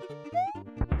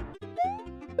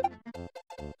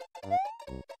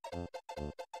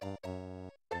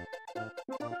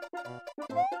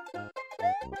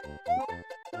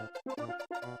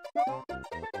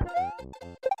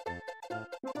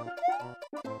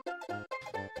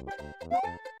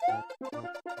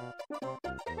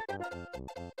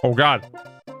 Oh God.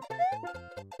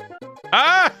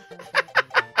 Ah!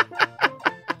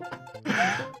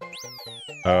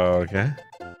 Okay.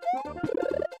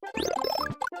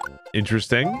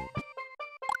 Interesting.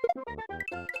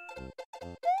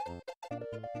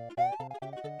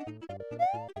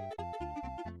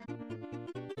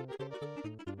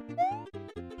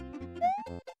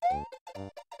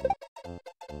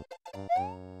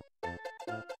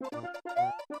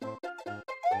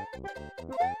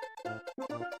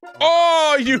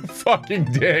 Oh, you fucking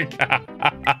dick.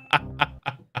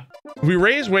 If we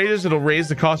raise wages, it'll raise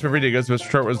the cost of everyday goods. Mr.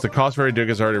 Short was the cost of everyday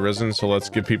goods has already risen, so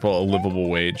let's give people a livable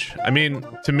wage. I mean,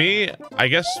 to me, I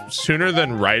guess sooner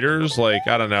than writers, like,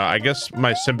 I don't know. I guess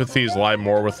my sympathies lie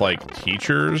more with like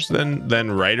teachers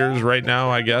than writers right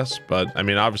now, I guess. But I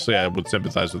mean, obviously I would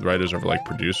sympathize with writers over like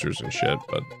producers and shit,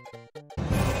 but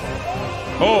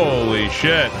holy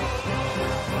shit.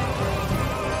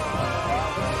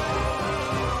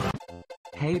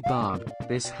 Hey Barb,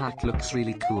 this hat looks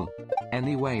really cool.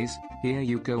 Anyways, here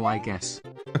you go, I guess.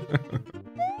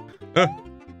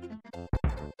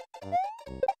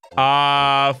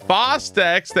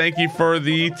 Fostex, thank you for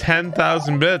the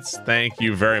 10,000 bits. Thank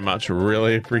you very much.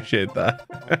 Really appreciate that.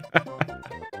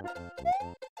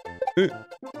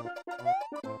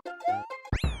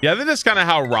 Yeah, I think that's kind of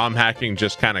how ROM hacking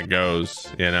just kind of goes,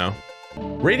 you know?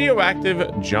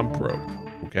 Radioactive jump rope.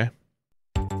 Okay.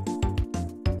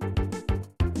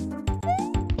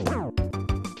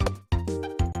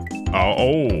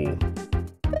 Oh.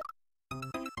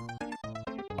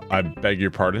 I beg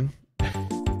your pardon.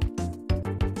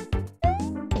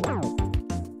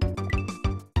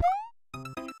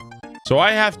 So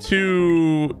I have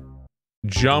to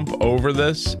jump over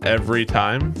this every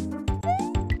time.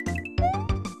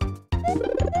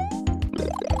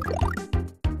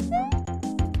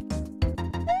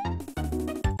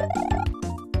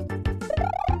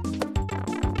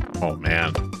 Oh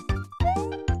man.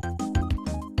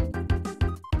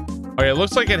 Okay, it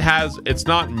looks like it's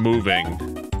not moving.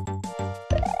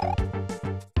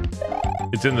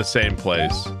 It's in the same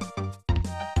place.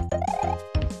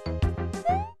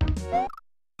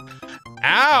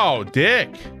 Ow,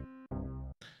 dick.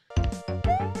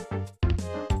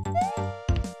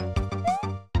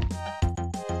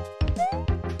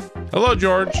 Hello,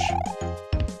 George.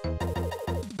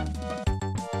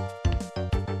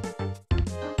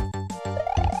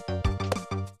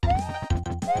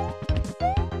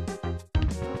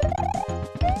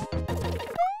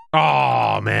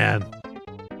 Oh, man.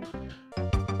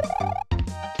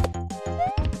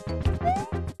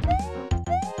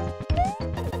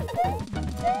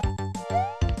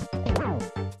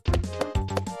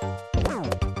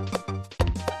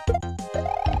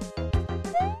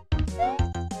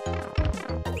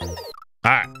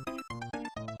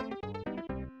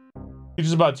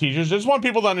 Teachers about teachers. I just want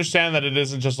people to understand that it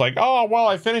isn't just like, oh, well,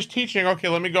 I finished teaching. Okay,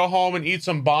 let me go home and eat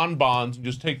some bonbons and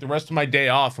just take the rest of my day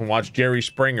off and watch Jerry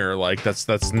Springer. Like,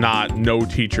 that's not, no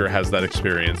teacher has that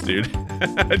experience, dude.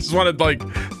 I just wanted, like,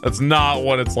 that's not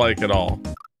what it's like at all.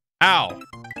 Ow.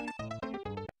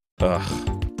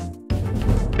 Ugh.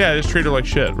 Yeah, I just treat her like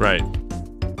shit, right.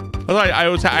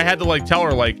 I had to, like, tell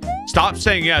her, like, stop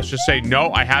saying yes, just say,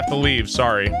 no, I have to leave,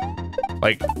 sorry.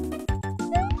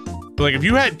 Like if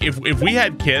we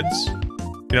had kids,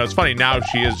 you know, it's funny now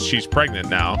she's pregnant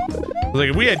now. Like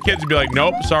if we had kids, it'd be like,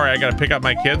 nope, sorry, I gotta pick up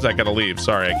my kids, I gotta leave,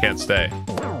 sorry, I can't stay.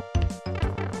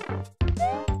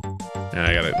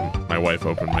 And my wife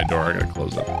opened my door, I gotta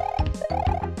close it.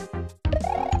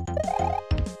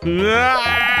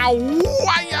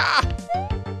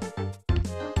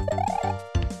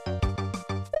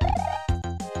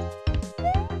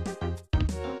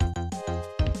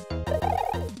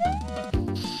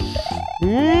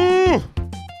 Ooh!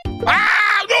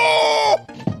 Ah, no!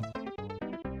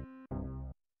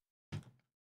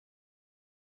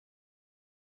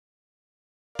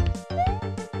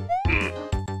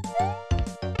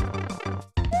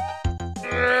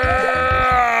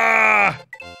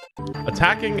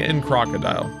 Attacking in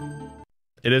crocodile.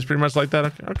 It is pretty much like that.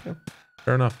 Okay.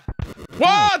 Fair enough.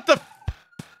 What the?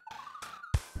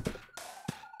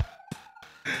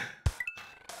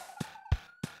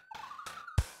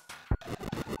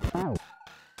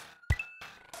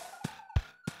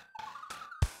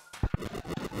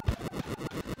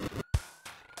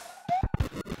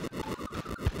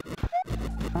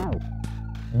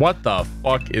 What the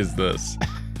fuck is this?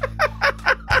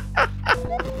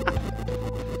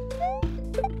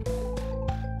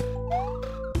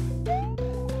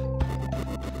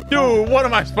 Dude, what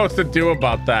am I supposed to do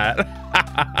about that?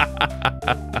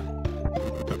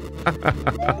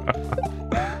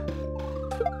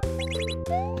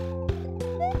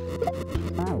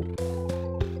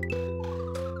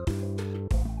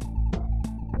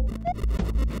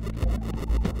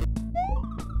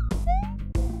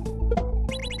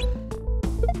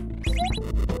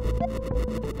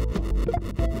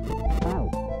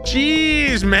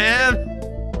 Jeez, man.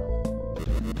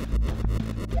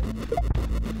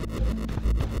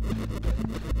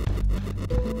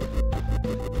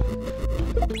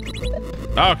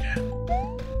 Okay.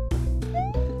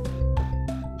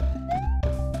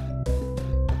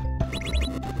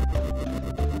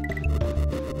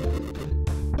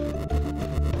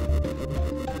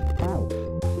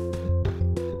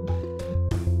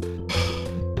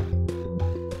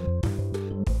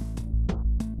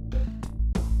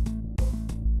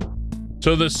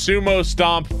 So the sumo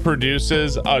stomp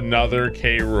produces another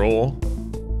K rule.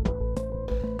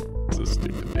 This is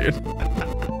stupid, dude.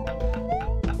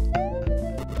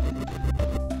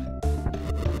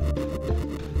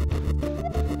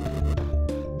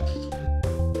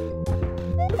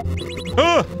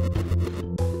 Ah!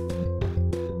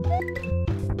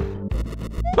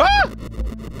 Ah!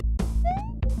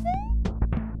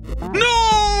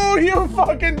 No, you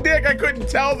fucking dick. I couldn't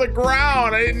tell the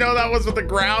ground. I didn't know that was what the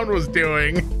ground was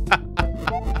doing.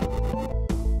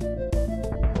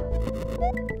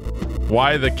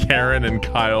 Why the Karen and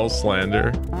Kyle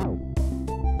slander?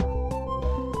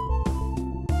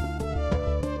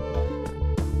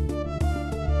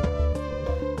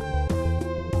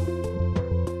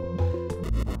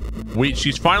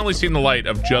 She's finally seen the light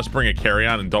of just bring a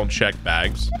carry-on and don't check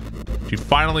bags. She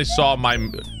finally saw my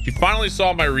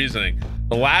reasoning.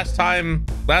 The last time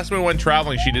we went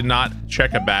traveling, she did not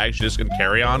check a bag. She just could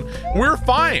carry on. We were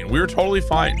fine. We were totally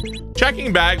fine.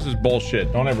 Checking bags is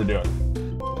bullshit. Don't ever do it.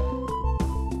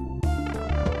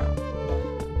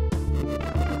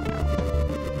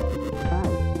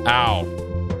 Ow.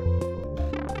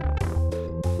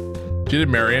 She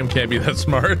didn't marry him. Can't be that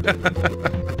smart.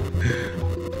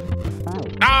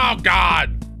 Oh, God.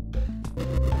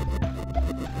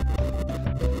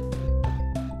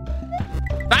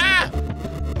 Ah!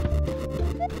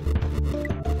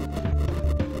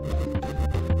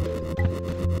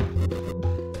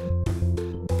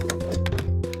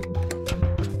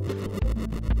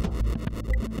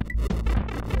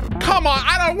 Come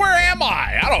on. Where am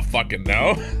I? I don't fucking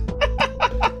know.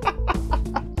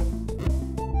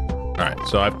 All right.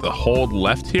 So I have to hold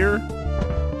left here.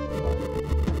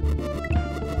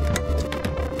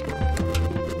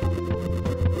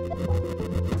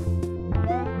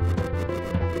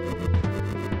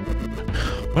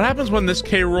 What happens when this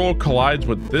K roll collides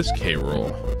with this K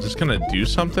roll? Is this gonna do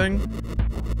something?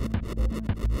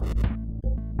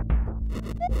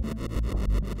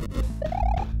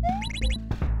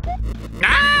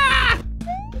 Ah!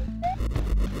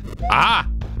 Ah!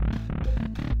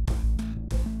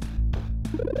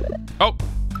 Oh,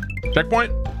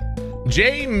 checkpoint.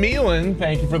 Jay Meelan,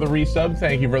 thank you for the resub.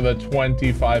 Thank you for the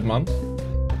 25 months.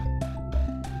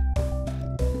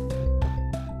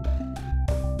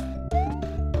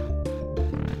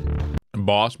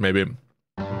 Boss, maybe.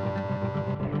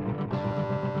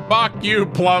 Fuck you,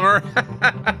 plumber.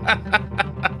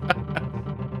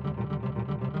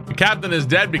 The captain is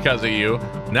dead because of you.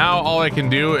 Now all I can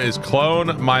do is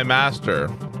clone my master.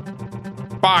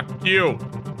 Fuck you.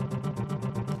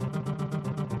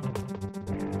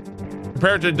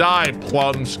 Prepare to die,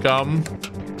 plum scum.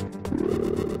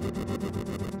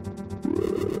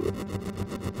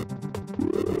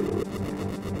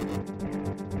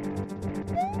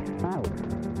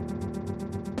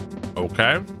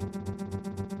 Okay.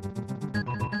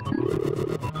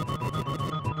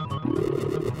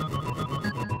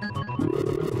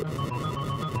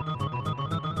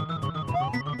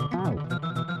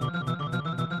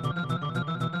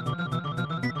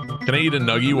 Can I eat a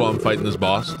nuggie while I'm fighting this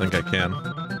boss? I think I can.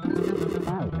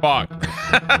 Fuck.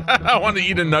 I want to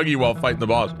eat a nuggie while fighting the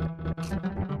boss.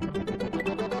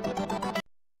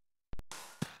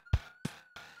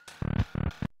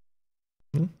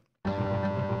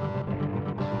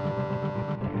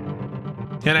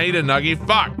 Can I eat a nuggie?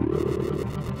 Fuck.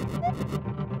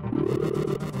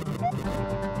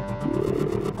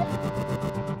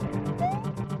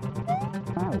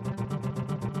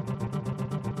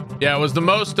 Yeah, it was the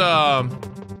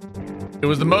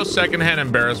most secondhand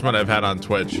embarrassment I've had on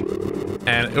Twitch.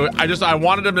 And I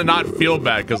wanted him to not feel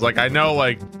bad because like I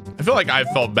feel like I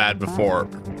felt bad before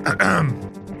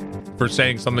for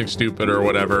saying something stupid or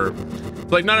whatever.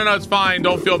 Like, no, it's fine.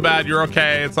 Don't feel bad. You're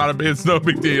okay. It's no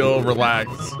big deal. Relax.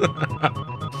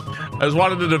 I just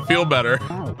wanted it to feel better.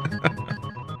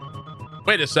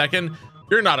 Wait a second.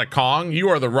 You're not a Kong. You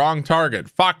are the wrong target.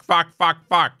 Fuck.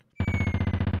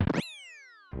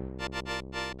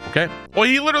 Okay. Well,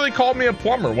 he literally called me a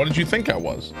plumber. What did you think I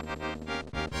was?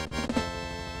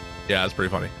 Yeah, that's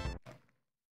pretty funny.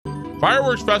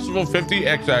 Fireworks Festival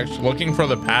 50XX looking for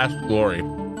the past glory.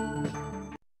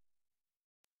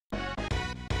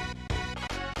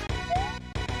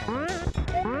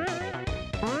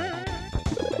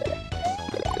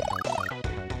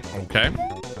 Okay.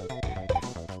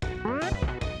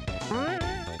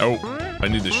 Oh, I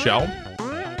need the shell.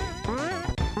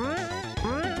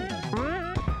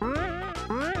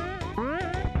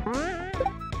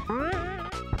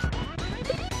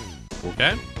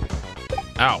 Okay.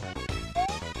 Ow.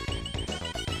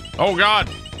 Oh, God.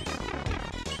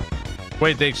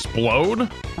 Wait, they explode?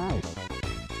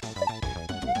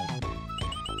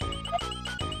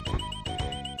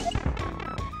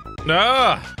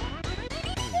 Ah!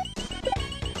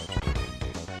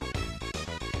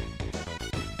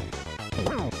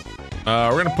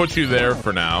 We're gonna put you there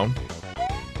for now.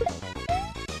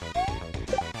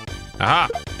 Aha!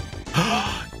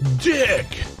 Dick!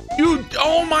 You,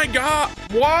 oh my god!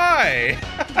 Why?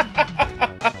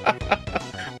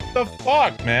 The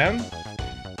fuck, man?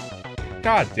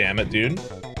 God damn it, dude.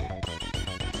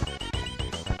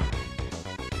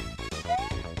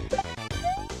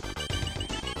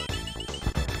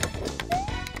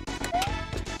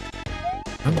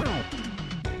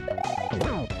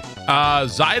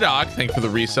 Zydoc, thank you for the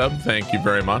resub. Thank you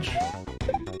very much.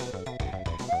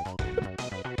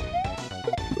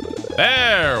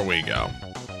 There we go.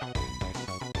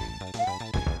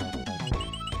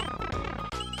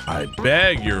 I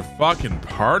beg your fucking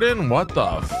pardon? What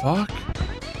the fuck?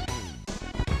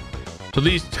 So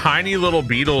these tiny little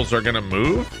beetles are gonna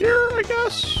move here, I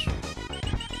guess?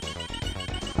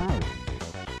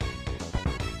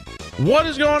 What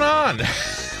is going on?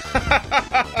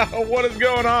 What is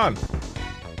going on?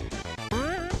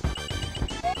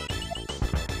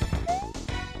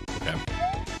 Okay.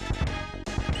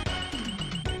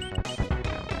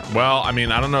 Well, I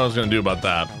mean, I don't know what I was gonna do about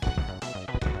that.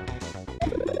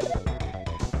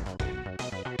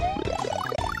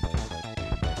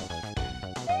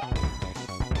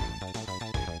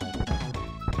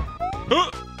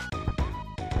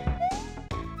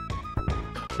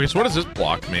 Okay, so what does this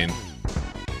block mean?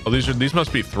 Oh, these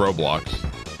must be throw blocks.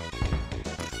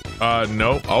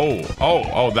 No.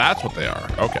 Oh, that's what they are.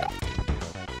 Okay.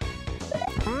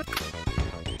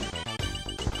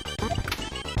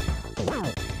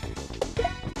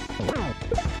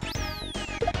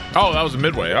 Oh, that was a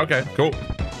midway. Okay, cool.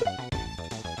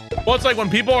 Well, it's like when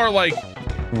people are like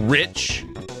rich,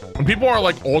 when people are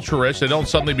like ultra rich, they don't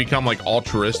suddenly become like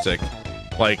altruistic.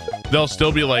 Like they'll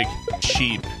still be like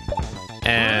cheap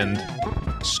and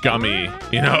scummy,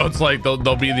 you know. It's like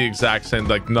they'll be the exact same,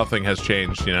 like nothing has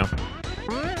changed, you know.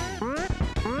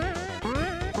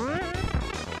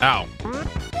 Ow.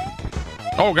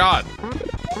 Oh god.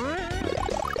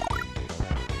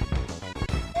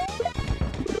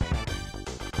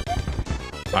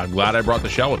 I'm glad I brought the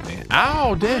shell with me.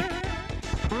 Ow, dick.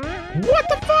 What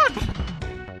the fuck?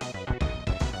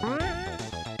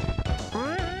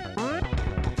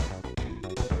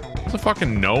 It's a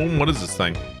fucking gnome. What is this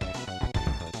thing?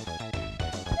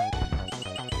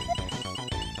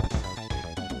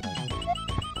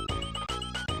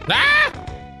 Ah!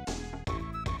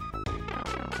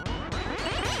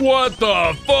 What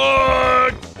the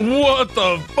fuck? What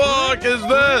the fuck is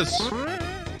this?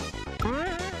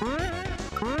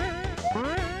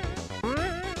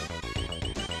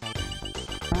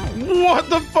 What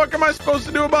the fuck am I supposed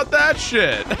to do about that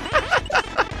shit?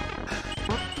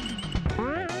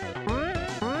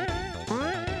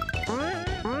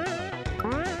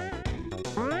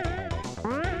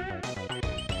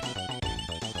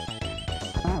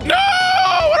 No!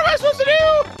 What am I supposed to do?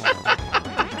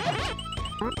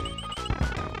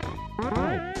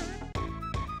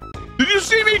 Did you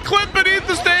see me clip beneath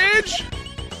the stage?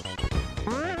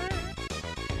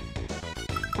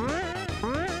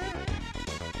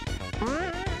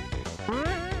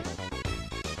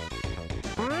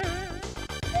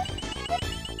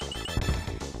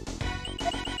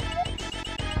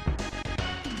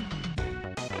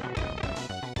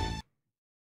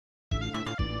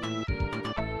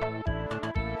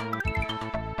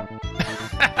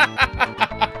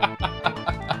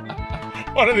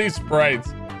 What are these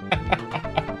sprites?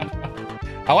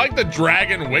 I like the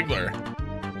dragon wiggler.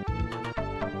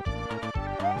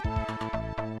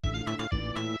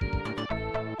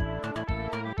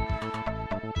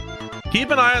 Keep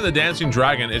an eye on the dancing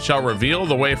dragon. It shall reveal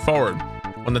the way forward.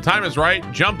 When the time is right,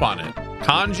 jump on it.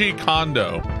 Kanji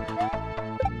Kondo.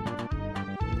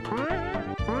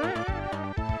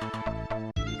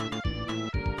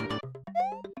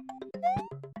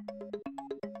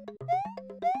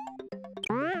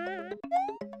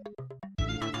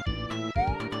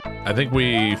 I think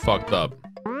we fucked up.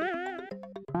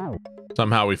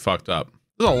 Somehow we fucked up.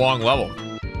 This is a long level.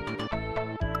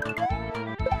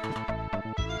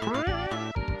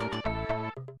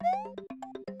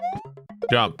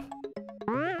 Jump.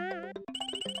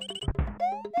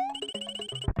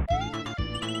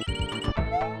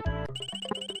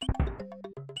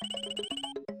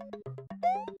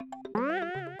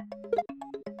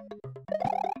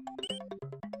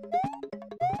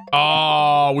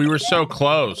 Oh, we were so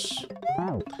close.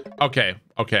 Okay,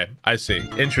 okay, I see.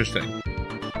 Interesting.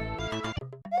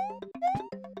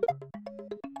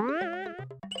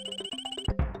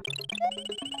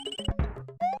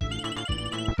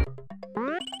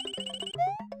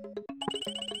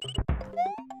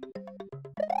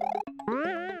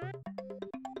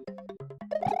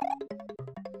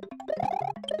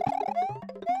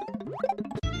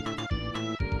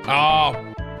 Oh,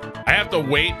 I have to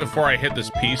wait before I hit this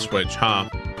P switch, huh?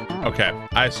 Okay,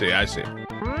 I see.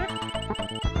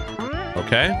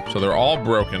 Okay, so they're all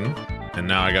broken, and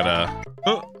now I gotta.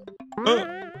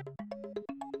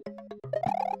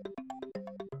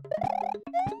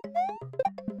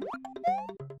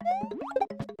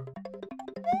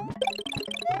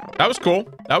 That was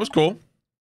cool. That was cool.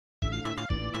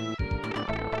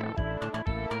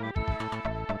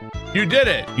 You did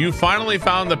it. You finally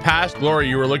found the past glory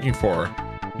you were looking for.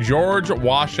 George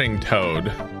Washington.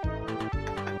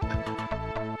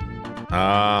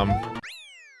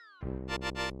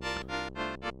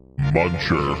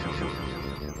 Muncher.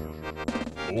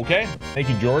 Okay. Thank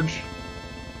you, George.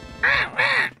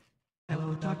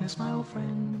 Hello, darkness, my old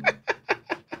friend.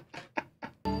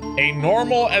 A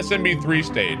normal SMB3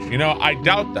 stage. You know, I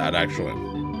doubt that, actually.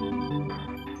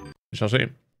 We shall see.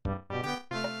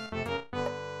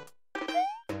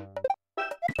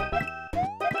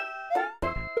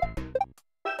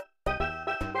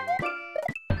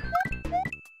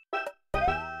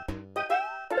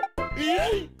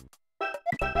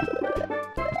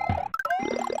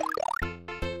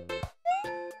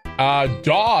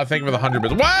 Daw, thank you for the 100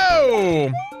 bits.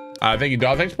 Whoa! Thank you,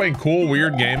 Daw. Thanks for playing cool,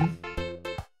 weird game.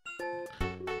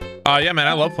 Yeah, man,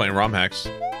 I love playing ROM hacks.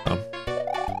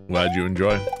 Glad you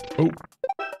enjoy. Oh.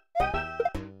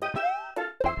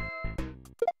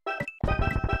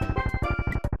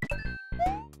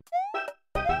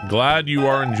 Glad you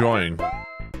are enjoying.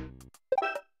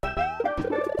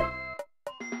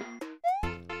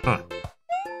 Huh.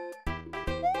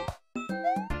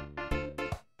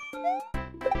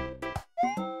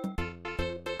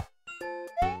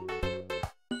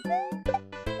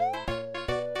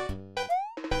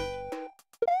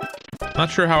 Not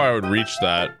sure how I would reach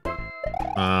that.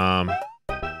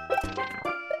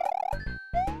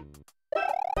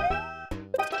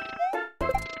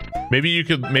 Maybe you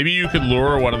could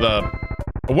lure one of the.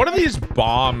 What are these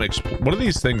what are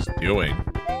these things doing?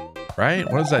 Right?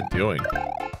 What is that doing?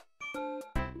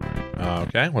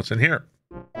 Okay, what's in here?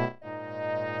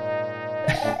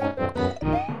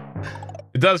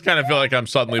 It does kind of feel like I'm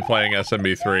suddenly playing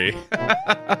SMB3.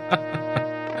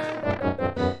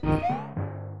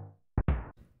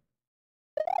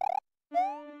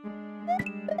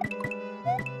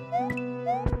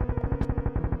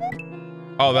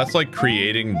 Oh, that's like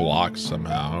creating blocks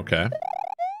somehow. Okay.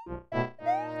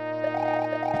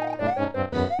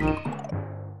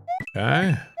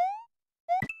 Okay.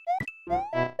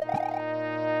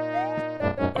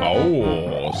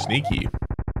 Oh, sneaky.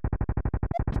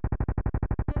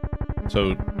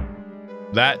 So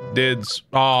that did.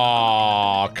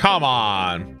 Oh, come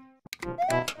on.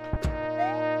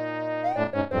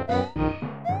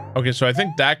 Okay, so I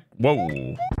think that.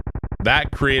 Whoa.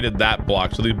 That created that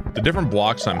block. So the different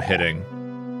blocks I'm hitting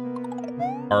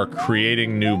are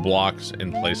creating new blocks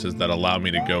in places that allow me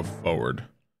to go forward.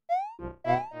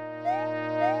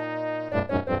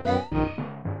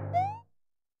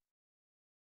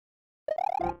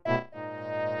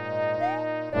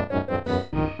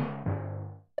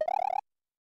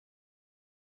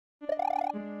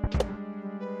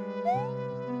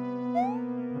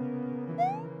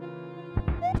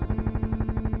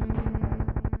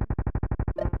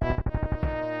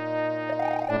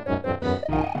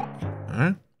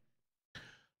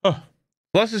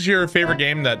 Celeste is your favorite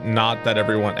game that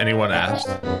anyone asked.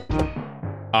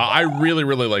 I really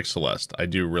like Celeste. I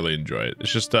do really enjoy it.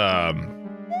 It's just yeah,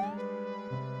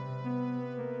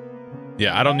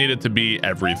 I don't need it to be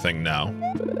everything now.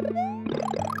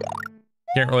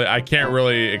 I can't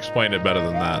really explain it better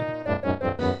than that.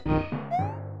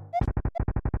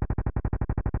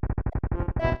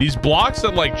 These blocks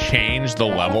that like change the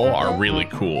level are really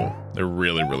cool. They're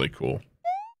really cool.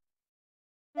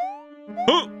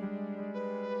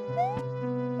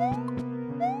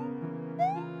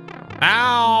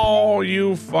 Ow,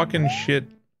 you fucking shit.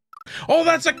 Oh,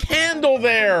 that's a candle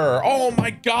there. Oh my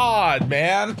god,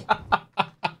 man.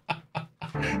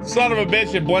 Son of a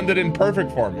bitch, it blended in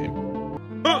perfect for me.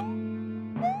 I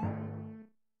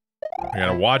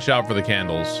gotta watch out for the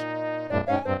candles.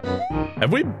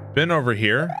 Have we been over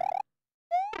here?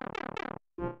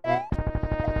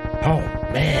 Oh,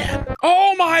 man.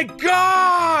 Oh my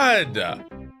god!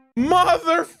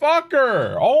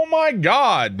 Motherfucker! Oh my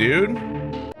god, dude.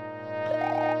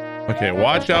 Okay,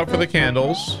 watch out for the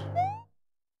candles.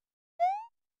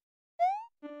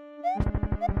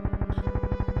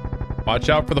 Watch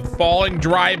out for the falling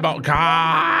dry bone.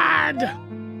 God!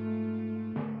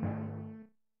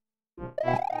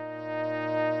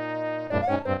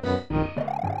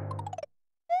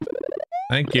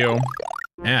 Thank you.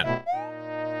 Man.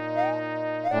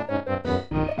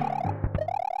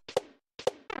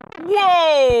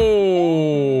 No!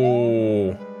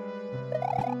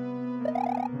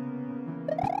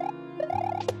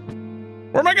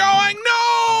 Where am I going?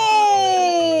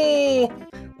 No!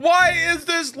 Why is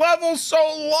this level so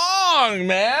long,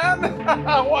 man?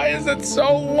 Why is it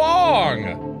so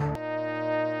long?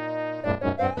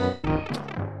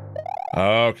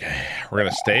 Okay, we're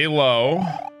gonna stay low.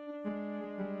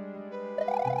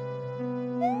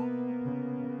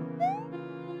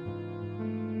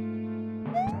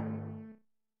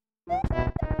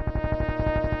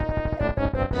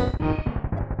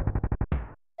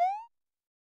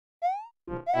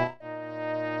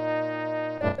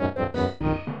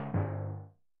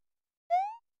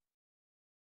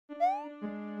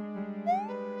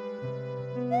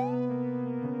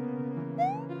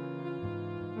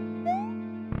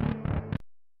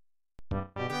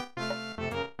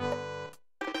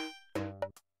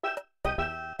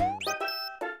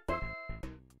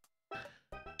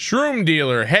 Shroom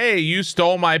dealer, hey, you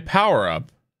stole my power-up.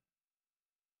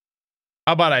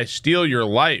 How about I steal your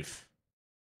life?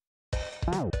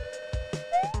 So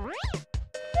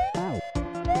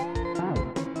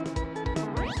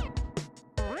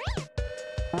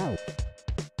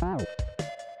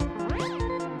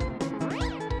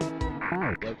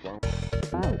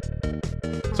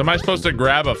am I supposed to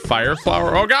grab a fire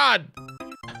flower? Oh God!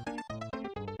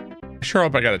 I sure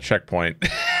hope I got a checkpoint.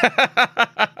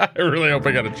 I really hope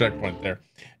I got a checkpoint there.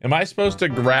 Am I supposed to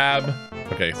grab...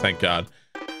 Okay, thank God.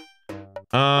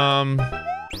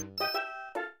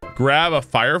 Grab a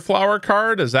fire flower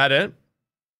card? Is that it?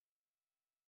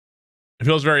 It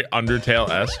feels very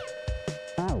Undertale-esque.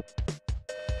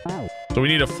 So we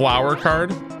need a flower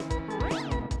card.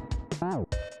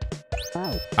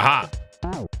 Aha!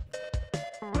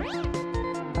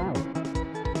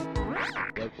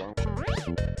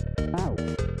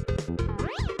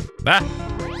 Ah!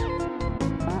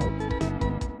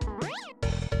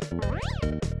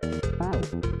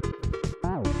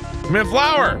 Come in,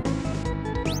 flower!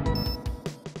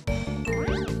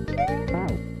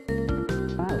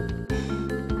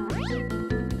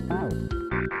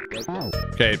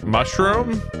 Okay,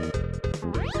 mushroom.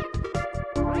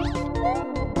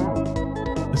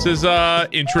 This is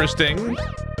interesting.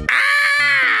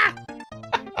 Ah!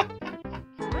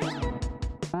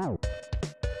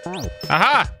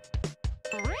 Aha!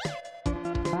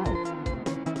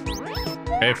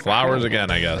 Okay, flowers again,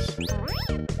 I guess.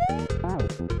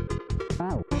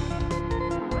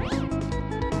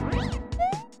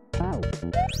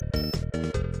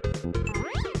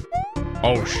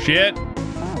 Oh shit!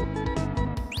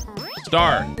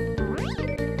 Star.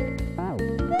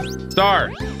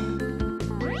 Star.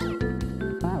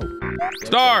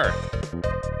 Star.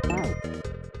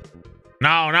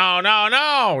 No, no, no,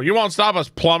 no! You won't stop us,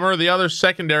 plumber. The other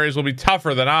secondaries will be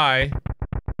tougher than I.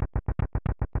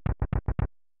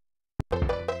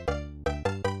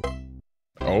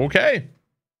 Okay.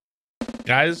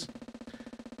 Guys,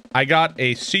 I got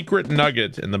a secret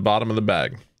nugget in the bottom of the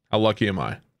bag. How lucky am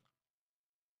I?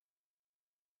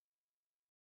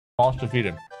 Boss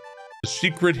defeated. The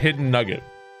secret hidden nugget.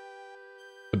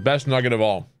 The best nugget of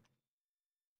all.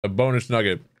 A bonus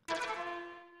nugget.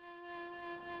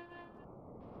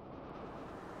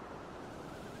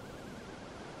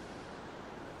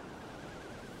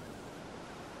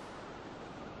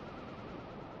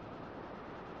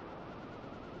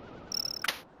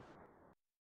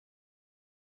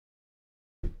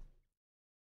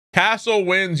 Castle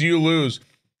wins, you lose.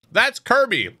 That's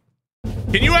Kirby.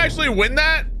 Can you actually win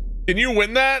that? Can you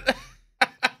win that?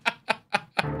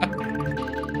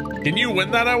 Can you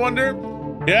win that, I wonder?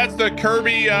 Yeah, it's the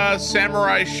Kirby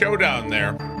Samurai Showdown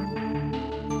there.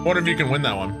 Wonder if you can win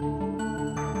that one.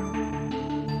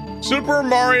 Super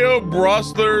Mario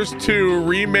Bros. 2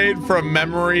 remade from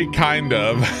memory, kind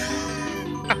of.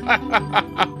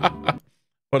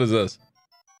 What is this?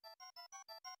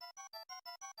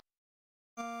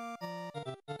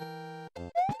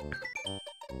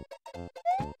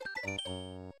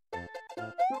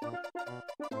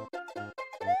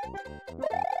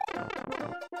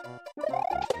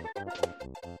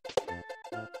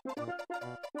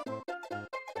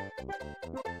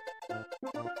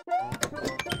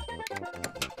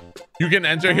 You can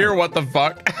enter here? What the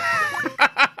fuck?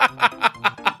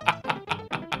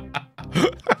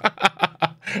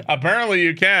 Apparently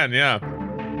you can, yeah.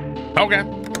 Okay.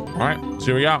 All right,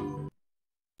 see what we got.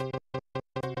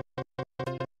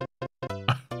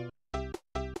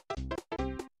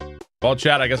 Well,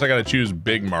 chat, I guess I gotta choose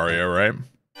Big Mario, right?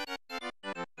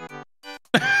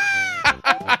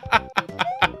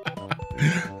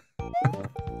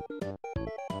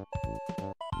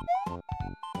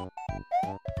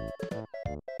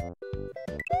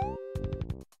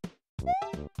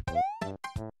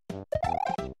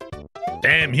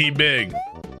 Damn, he big.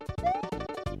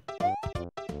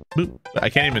 Boop. I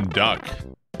can't even duck.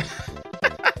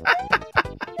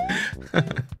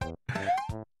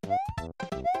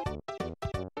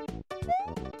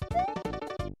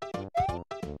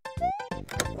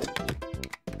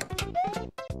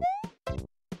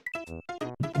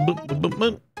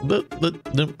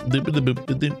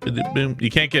 You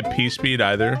can't get P speed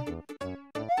either.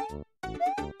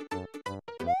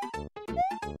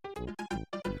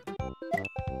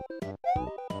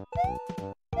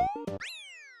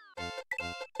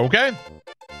 Okay.